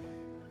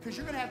 Because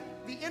you're going to have,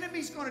 the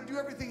enemy's going to do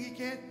everything he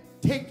can,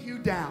 take you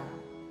down.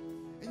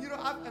 And you know,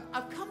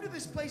 I've come to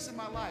this place in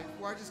my life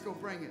where I just go,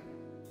 bring it.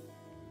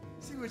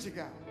 See what you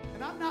got.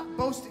 And I'm not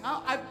boasting.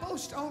 I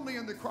boast only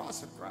in the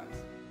cross of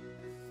Christ.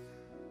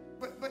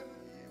 But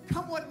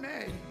come what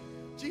may,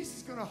 Jesus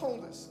is going to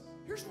hold us.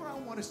 Here's what I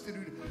want us to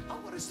do. I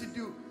want us to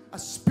do a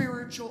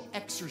spiritual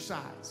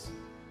exercise.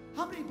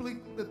 How many believe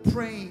that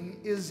praying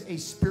is a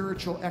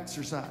spiritual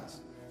exercise?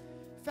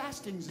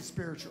 Fasting is a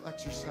spiritual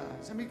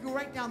exercise. I mean, go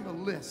right down the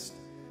list.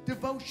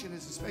 Devotion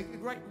is a spiritual,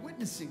 right?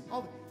 Witnessing,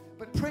 all that.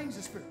 But praying is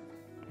a spirit.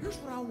 Here's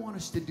what I want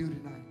us to do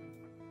tonight.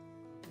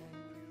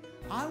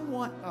 I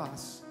want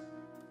us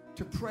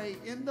to pray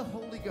in the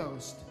Holy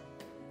Ghost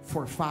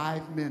for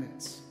 5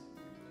 minutes.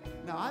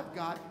 Now, I've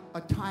got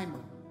a timer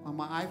on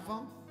my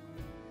iPhone.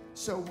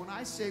 So when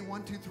I say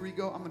 1, 2, 3,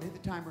 go, I'm going to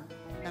hit the timer.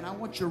 And I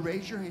want you to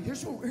raise your hand.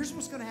 Here's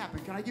what's going to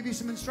happen. Can I give you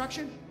some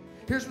instruction?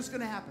 Here's what's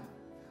going to happen.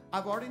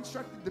 I've already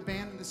instructed the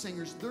band and the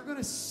singers. They're going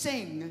to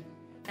sing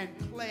and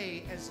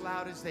play as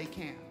loud as they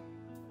can.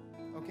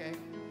 Okay?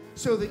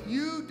 So that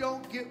you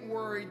don't get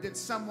worried that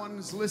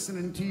someone's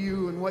listening to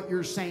you and what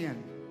you're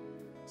saying.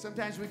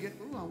 Sometimes we get,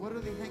 ooh, what do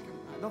they think?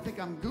 I don't think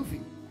I'm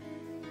goofy.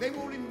 They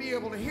won't even be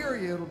able to hear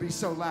you. It'll be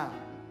so loud.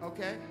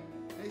 Okay?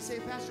 And they say,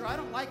 Pastor, I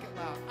don't like it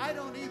loud. I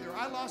don't either.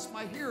 I lost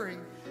my hearing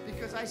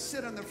because I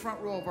sit on the front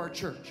row of our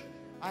church.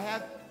 I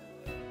have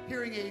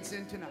hearing aids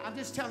in tonight. I'm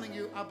just telling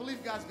you, I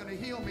believe God's going to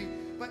heal me,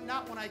 but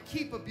not when I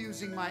keep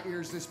abusing my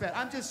ears this bad.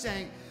 I'm just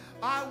saying,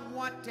 I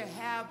want to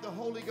have the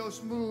Holy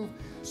Ghost move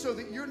so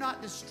that you're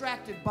not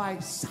distracted by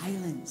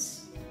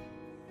silence.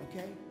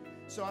 Okay?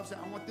 So I'm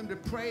saying, I want them to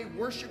pray,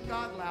 worship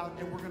God loud,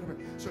 and we're going to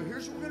pray. So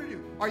here's what we're going to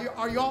do.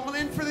 Are you all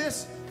in for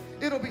this?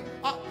 It'll be,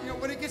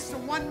 when it gets to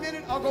 1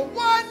 minute, I'll go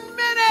 1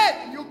 minute,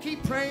 and you'll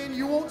keep praying.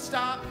 You won't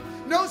stop.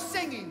 No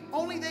singing.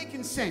 Only they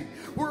can sing.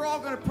 We're all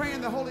going to pray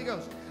in the Holy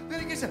Ghost.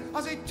 Then it gets to,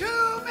 I'll say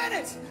 2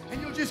 minutes, and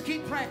you'll just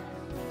keep praying.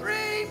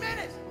 3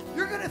 minutes.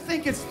 You're going to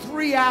think it's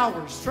 3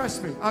 hours.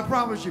 Trust me. I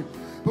promise you.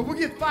 But we'll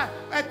get 5.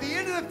 At the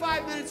end of the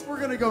 5 minutes, we're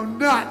going to go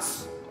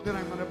nuts. Then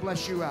I'm going to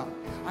bless you out.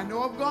 I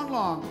know I've gone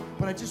long,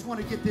 but I just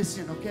want to get this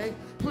in, okay?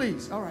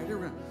 Please. All right, here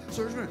we go.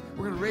 So we're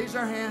going to raise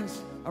our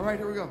hands. All right,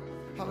 here we go.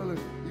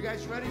 Hallelujah. You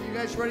guys ready? You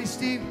guys ready,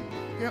 Steve?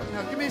 Yeah,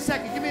 now, give me a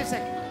second. Give me a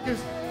second.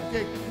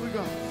 Okay, here we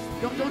go.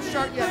 Don't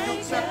start yet.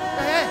 Don't start.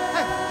 Hey,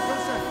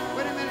 don't start.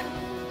 Wait a minute.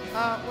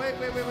 Wait.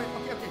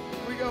 Okay.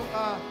 Here we go.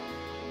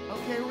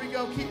 Okay, here we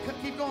go.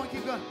 Keep going.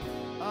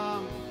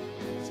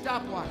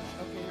 Stopwatch.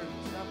 Okay, here.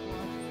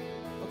 Stopwatch.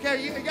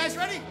 Okay, you guys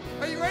ready?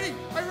 Are you ready?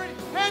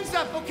 Hands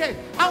up. Okay.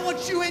 I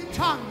want you in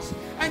tongues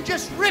and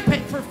just rip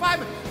it for 5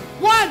 minutes.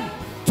 1,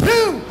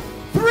 2,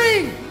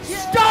 3,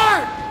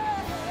 start.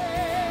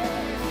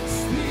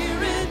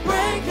 Spirit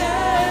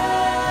breaker.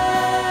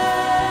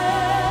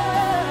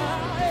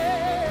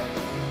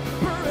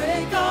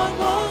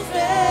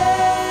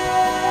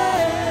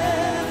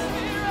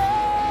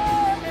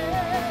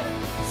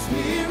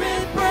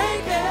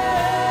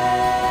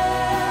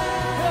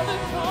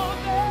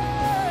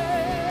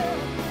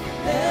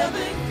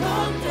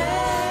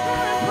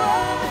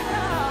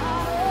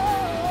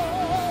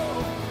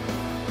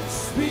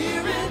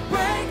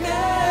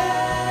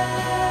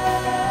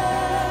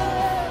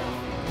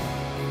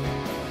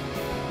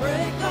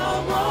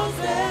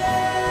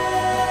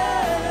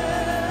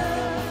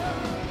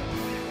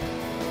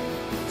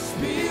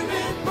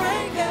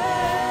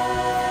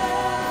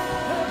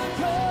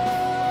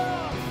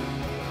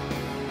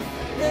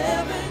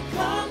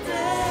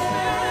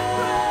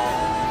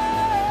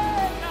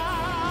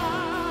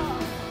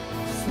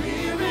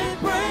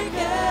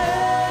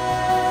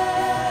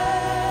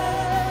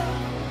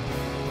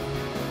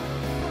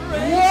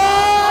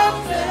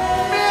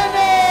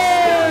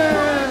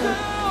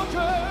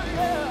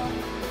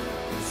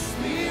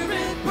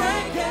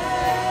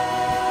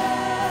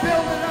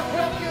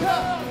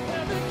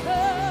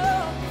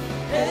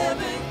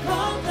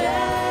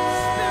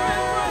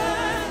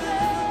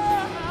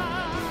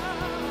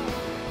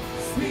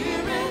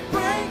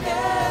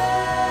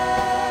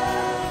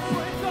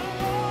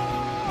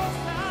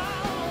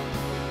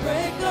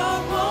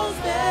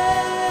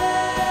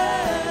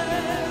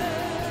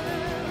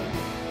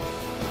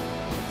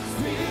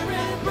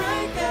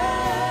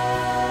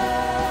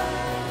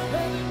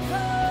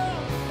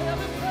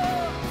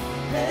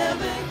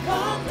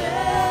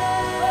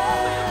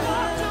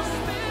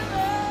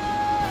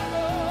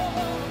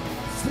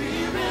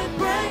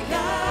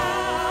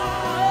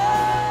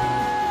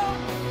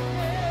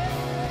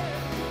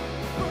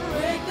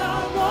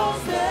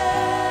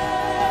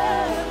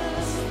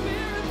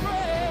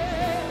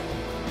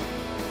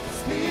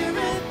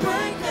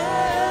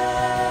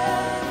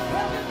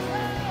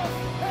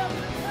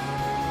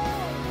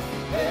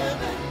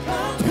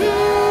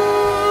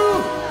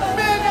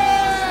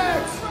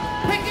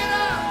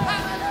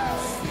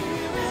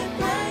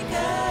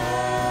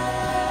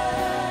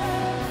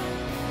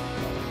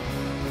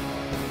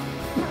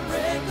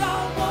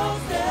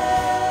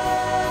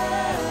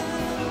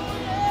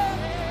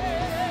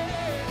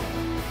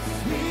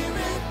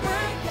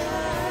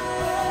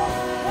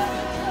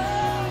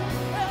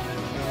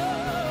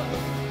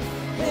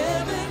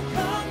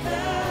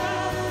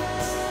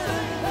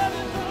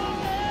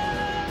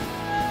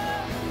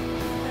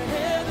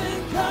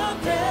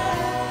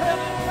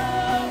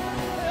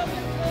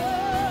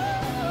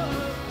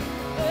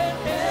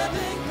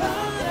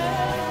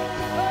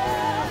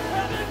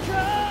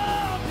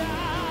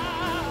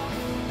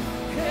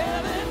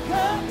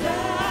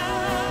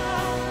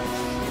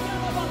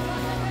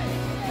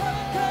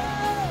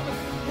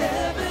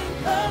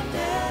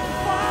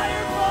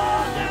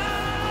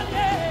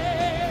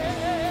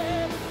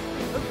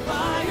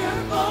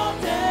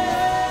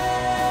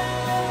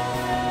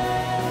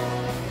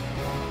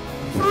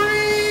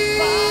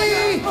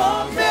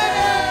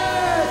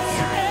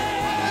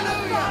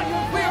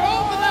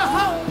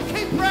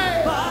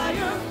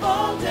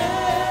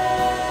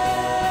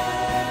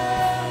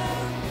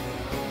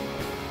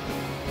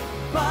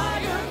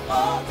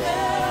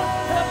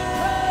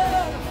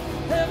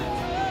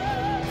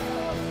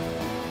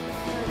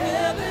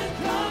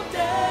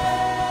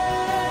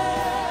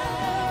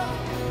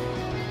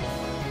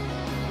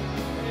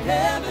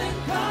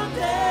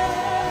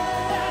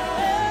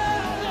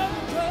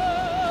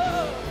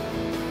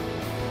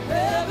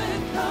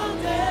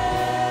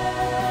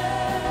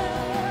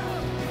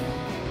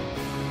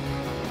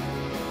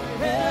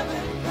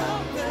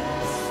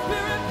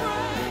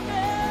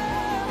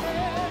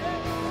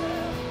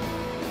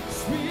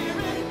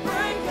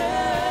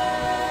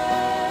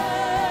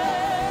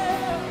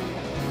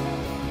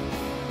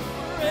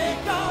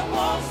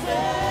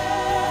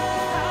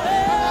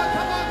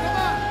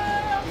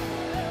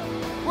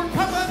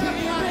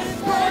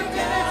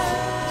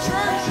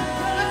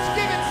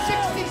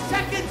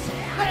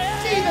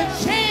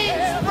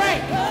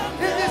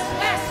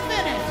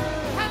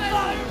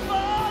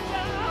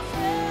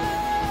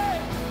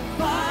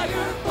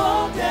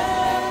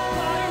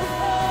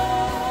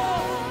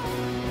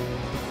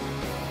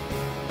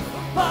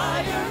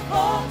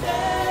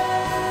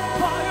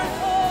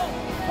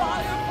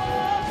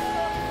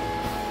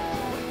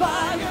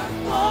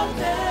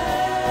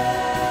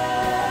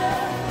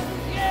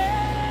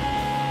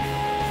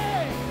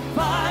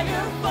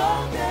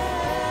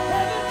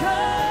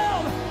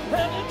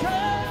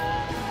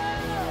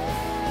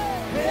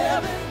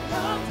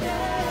 come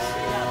down.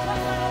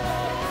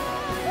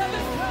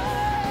 Heaven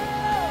come.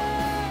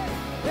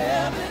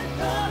 Heaven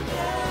come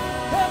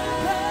down. Heaven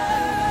come.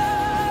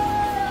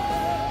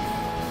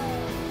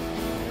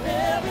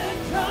 Heaven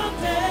come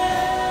down.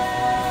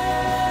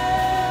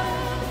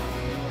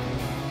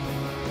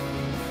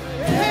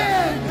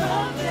 Heaven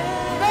come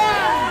down. 9,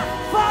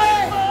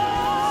 8,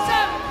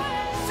 7,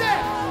 6,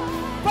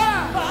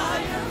 5,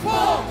 Fire 4,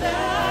 fall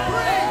down.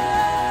 3,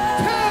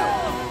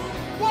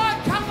 2, 1.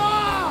 Come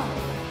on.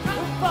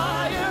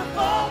 Fire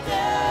fall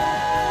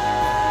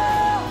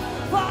down.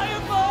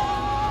 Fire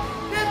fall.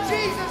 Give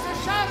Jesus a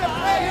shout of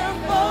Fire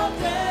praise. fall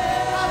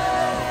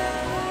down.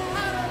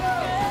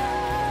 Hallelujah.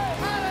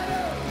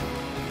 Hallelujah.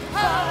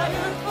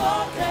 Fire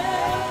fall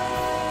down.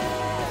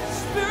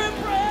 Spirit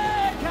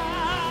break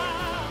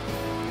out.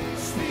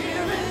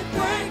 Spirit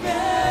break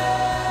out.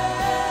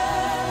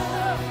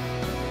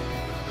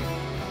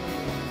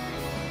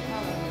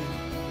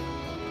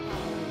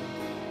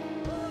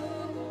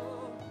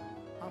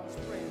 I was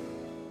praying.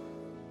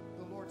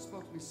 The Lord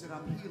spoke to me, said,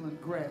 I'm healing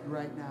Greg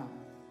right now.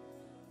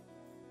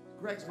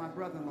 Greg's my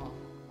brother-in-law.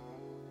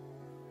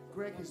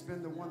 Greg has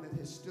been the one that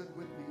has stood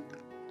with me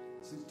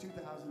since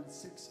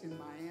 2006 in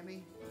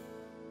Miami,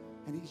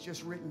 and he's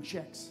just written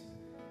checks.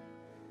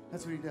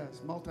 That's what he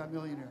does,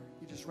 multimillionaire.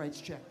 He just writes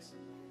checks.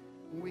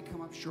 When we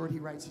come up short, he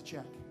writes a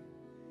check.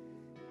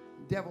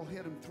 The devil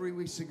hit him 3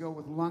 weeks ago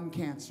with lung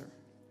cancer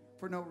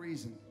for no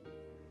reason.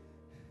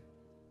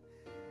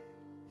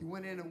 He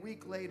went in a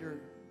week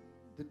later.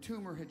 The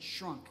tumor had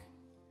shrunk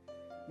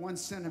 1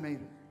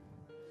 centimeter.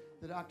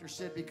 The doctor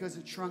said, because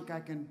it shrunk, I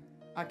can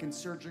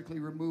surgically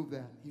remove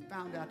that. He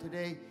found out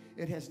today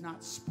it has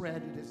not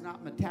spread. It has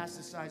not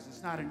metastasized.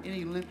 It's not in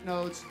any lymph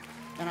nodes.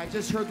 And I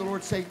just heard the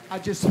Lord say, I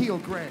just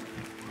healed Greg.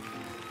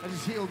 I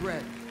just healed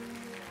Greg.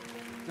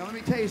 Now let me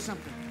tell you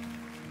something.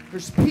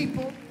 There's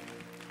people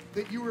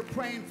that you were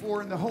praying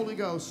for in the Holy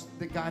Ghost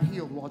that got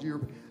healed while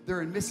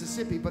they're in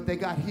Mississippi, but they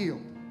got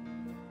healed.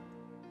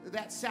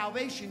 That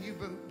salvation you've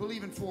been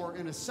believing for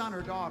in a son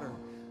or daughter,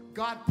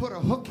 God put a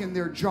hook in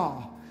their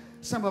jaw.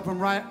 Some of them,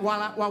 right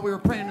while we were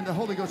praying in the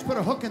Holy Ghost, put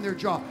a hook in their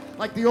jaw.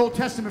 Like the Old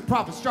Testament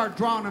prophets, start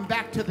drawing them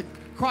back to the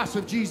cross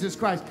of Jesus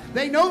Christ.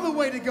 They know the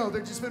way to go.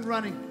 They've just been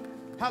running.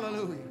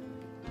 Hallelujah.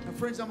 Now,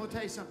 friends, I'm going to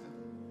tell you something.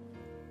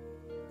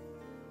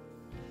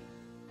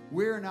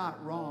 We're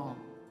not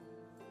wrong.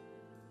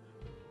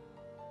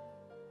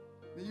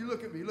 Now, you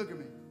look at me, look at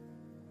me.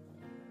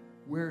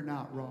 We're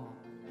not wrong.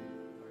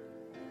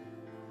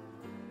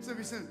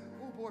 Somebody says,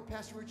 oh boy,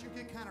 Pastor Rich, you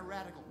get kind of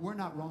radical. We're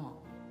not wrong.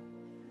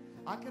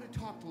 I could have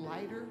talked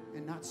lighter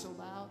and not so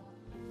loud,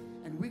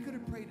 and we could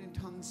have prayed in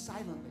tongues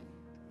silently.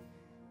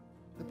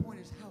 The point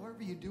is,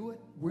 however you do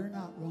it, we're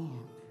not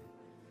wrong.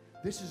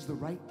 This is the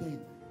right thing.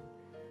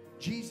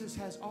 Jesus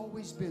has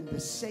always been the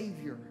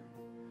Savior,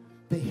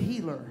 the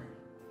healer,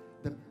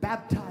 the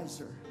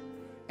baptizer,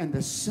 and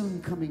the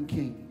soon-coming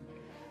King.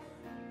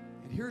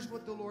 And here's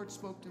what the Lord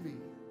spoke to me.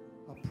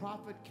 A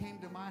prophet came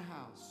to my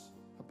house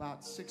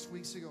about 6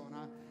 weeks ago, and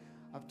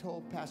I've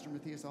told Pastor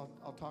Matthias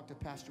I'll talk to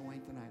Pastor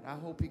Wayne tonight. I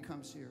hope he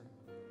comes here.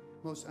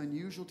 Most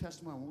unusual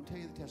testimony. I won't tell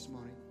you the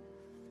testimony.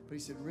 But he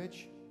said,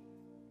 Rich,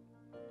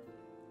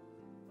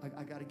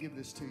 I got to give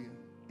this to you.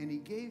 And he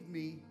gave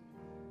me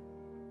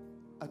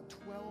a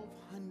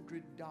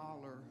 $1,200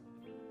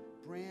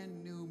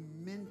 brand new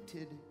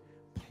minted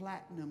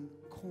platinum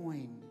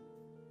coin.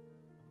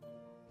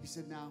 He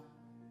said, now,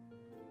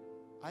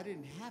 I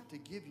didn't have to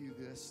give you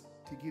this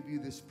to give you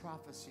this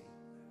prophecy.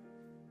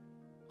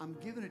 I'm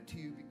giving it to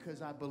you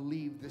because I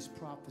believe this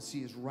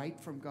prophecy is right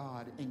from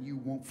God and you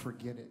won't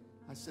forget it.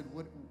 I said,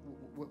 what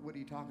are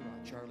you talking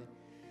about, Charlie?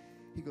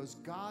 He goes,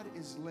 God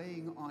is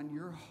laying on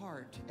your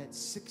heart at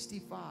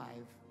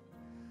 65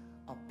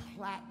 a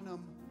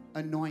platinum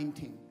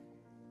anointing.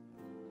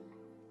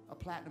 A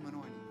platinum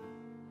anointing.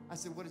 I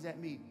said, what does that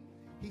mean?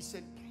 He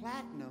said,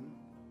 platinum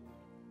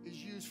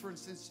is used, for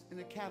instance, in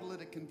a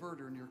catalytic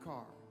converter in your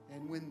car.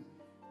 And when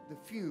the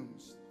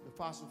fumes, the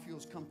fossil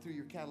fuels come through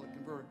your catalytic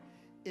converter,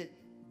 it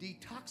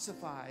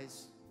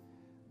detoxifies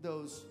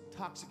those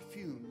toxic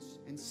fumes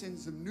and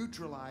sends them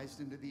neutralized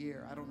into the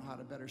air. I don't know how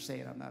to better say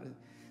it. I'm not a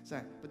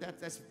scientist. But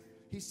that's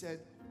he said,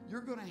 you're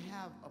going to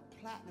have a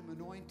platinum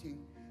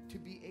anointing to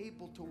be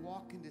able to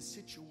walk into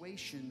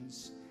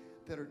situations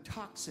that are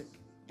toxic,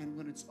 and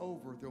when it's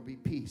over, there'll be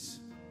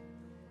peace.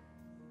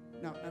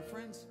 Now,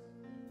 friends,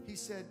 he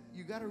said,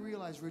 you got to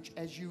realize, Rich,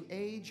 as you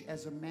age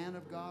as a man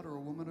of God or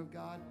a woman of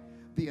God,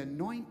 the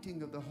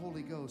anointing of the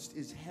Holy Ghost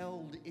is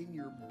held in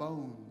your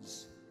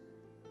bones.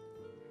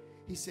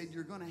 He said,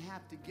 you're going to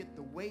have to get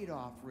the weight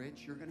off,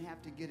 Rich. You're going to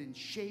have to get in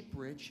shape,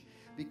 Rich,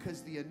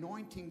 because the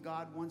anointing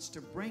God wants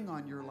to bring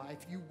on your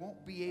life, you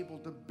won't be able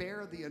to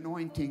bear the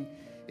anointing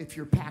if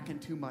you're packing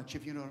too much,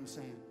 if you know what I'm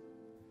saying.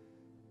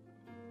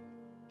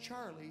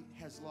 Charlie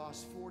has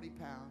lost 40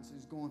 pounds and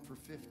is going for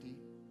 50.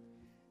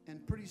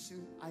 And pretty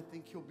soon, I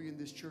think he'll be in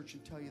this church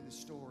and tell you the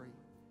story.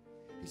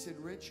 He said,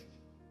 Rich,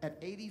 at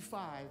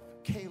 85,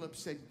 Caleb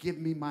said, give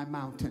me my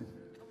mountain.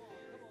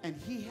 And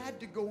he had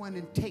to go in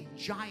and take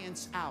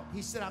giants out.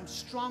 He said, I'm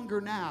stronger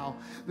now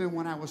than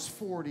when I was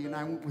 40 and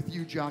I went with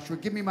you, Joshua.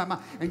 Give me my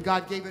mind. And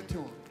God gave it to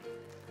him.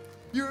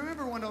 You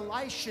remember when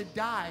Elisha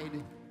died,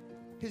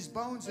 his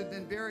bones had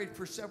been buried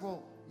for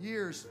several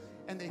years,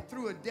 and they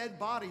threw a dead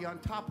body on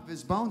top of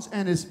his bones,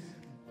 and his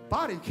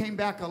body came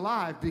back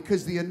alive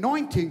because the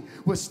anointing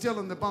was still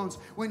in the bones.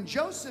 When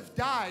Joseph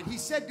died, he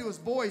said to his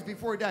boys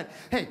before he died,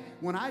 hey,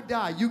 when I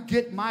die, you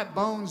get my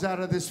bones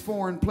out of this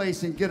foreign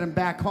place and get them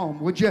back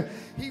home, would you?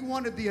 He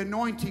wanted the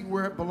anointing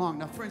where it belonged.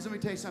 Now, friends, let me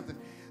tell you something.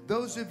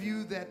 Those of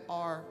you that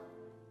are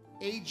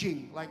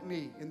aging like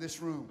me in this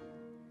room,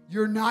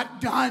 you're not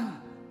done.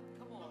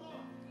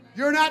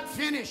 You're not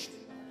finished.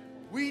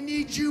 We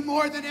need you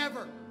more than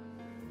ever.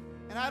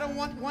 And I don't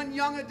want one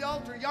young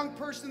adult or young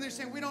person there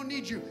saying, we don't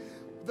need you.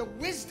 The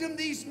wisdom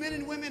these men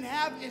and women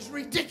have is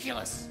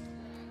ridiculous.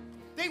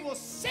 They will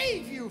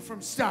save you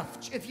from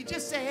stuff. If you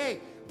just say, hey,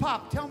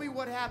 Pop, tell me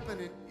what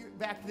happened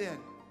back then.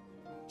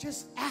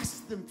 Just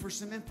ask them for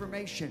some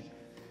information.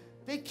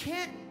 They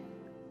can't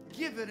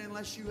give it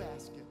unless you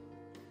ask it.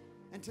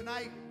 And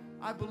tonight,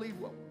 I believe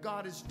what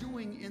God is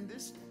doing in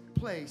this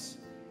place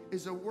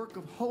is a work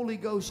of Holy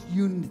Ghost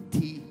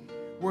unity,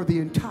 where the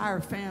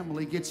entire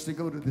family gets to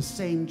go to the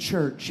same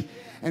church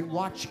and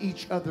watch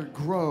each other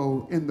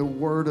grow in the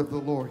word of the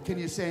Lord. Can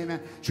you say amen?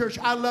 Church,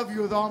 I love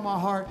you with all my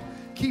heart.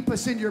 Keep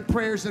us in your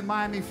prayers in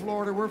Miami,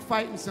 Florida. We're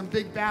fighting some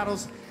big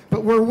battles,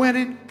 but we're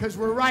winning because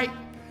we're right.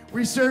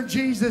 We serve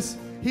Jesus.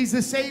 He's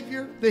the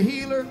Savior, the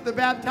healer, the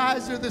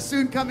baptizer, the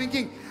soon coming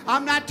King.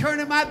 I'm not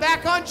turning my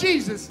back on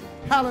Jesus.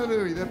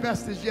 Hallelujah. The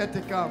best is yet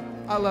to come.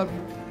 I love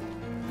you.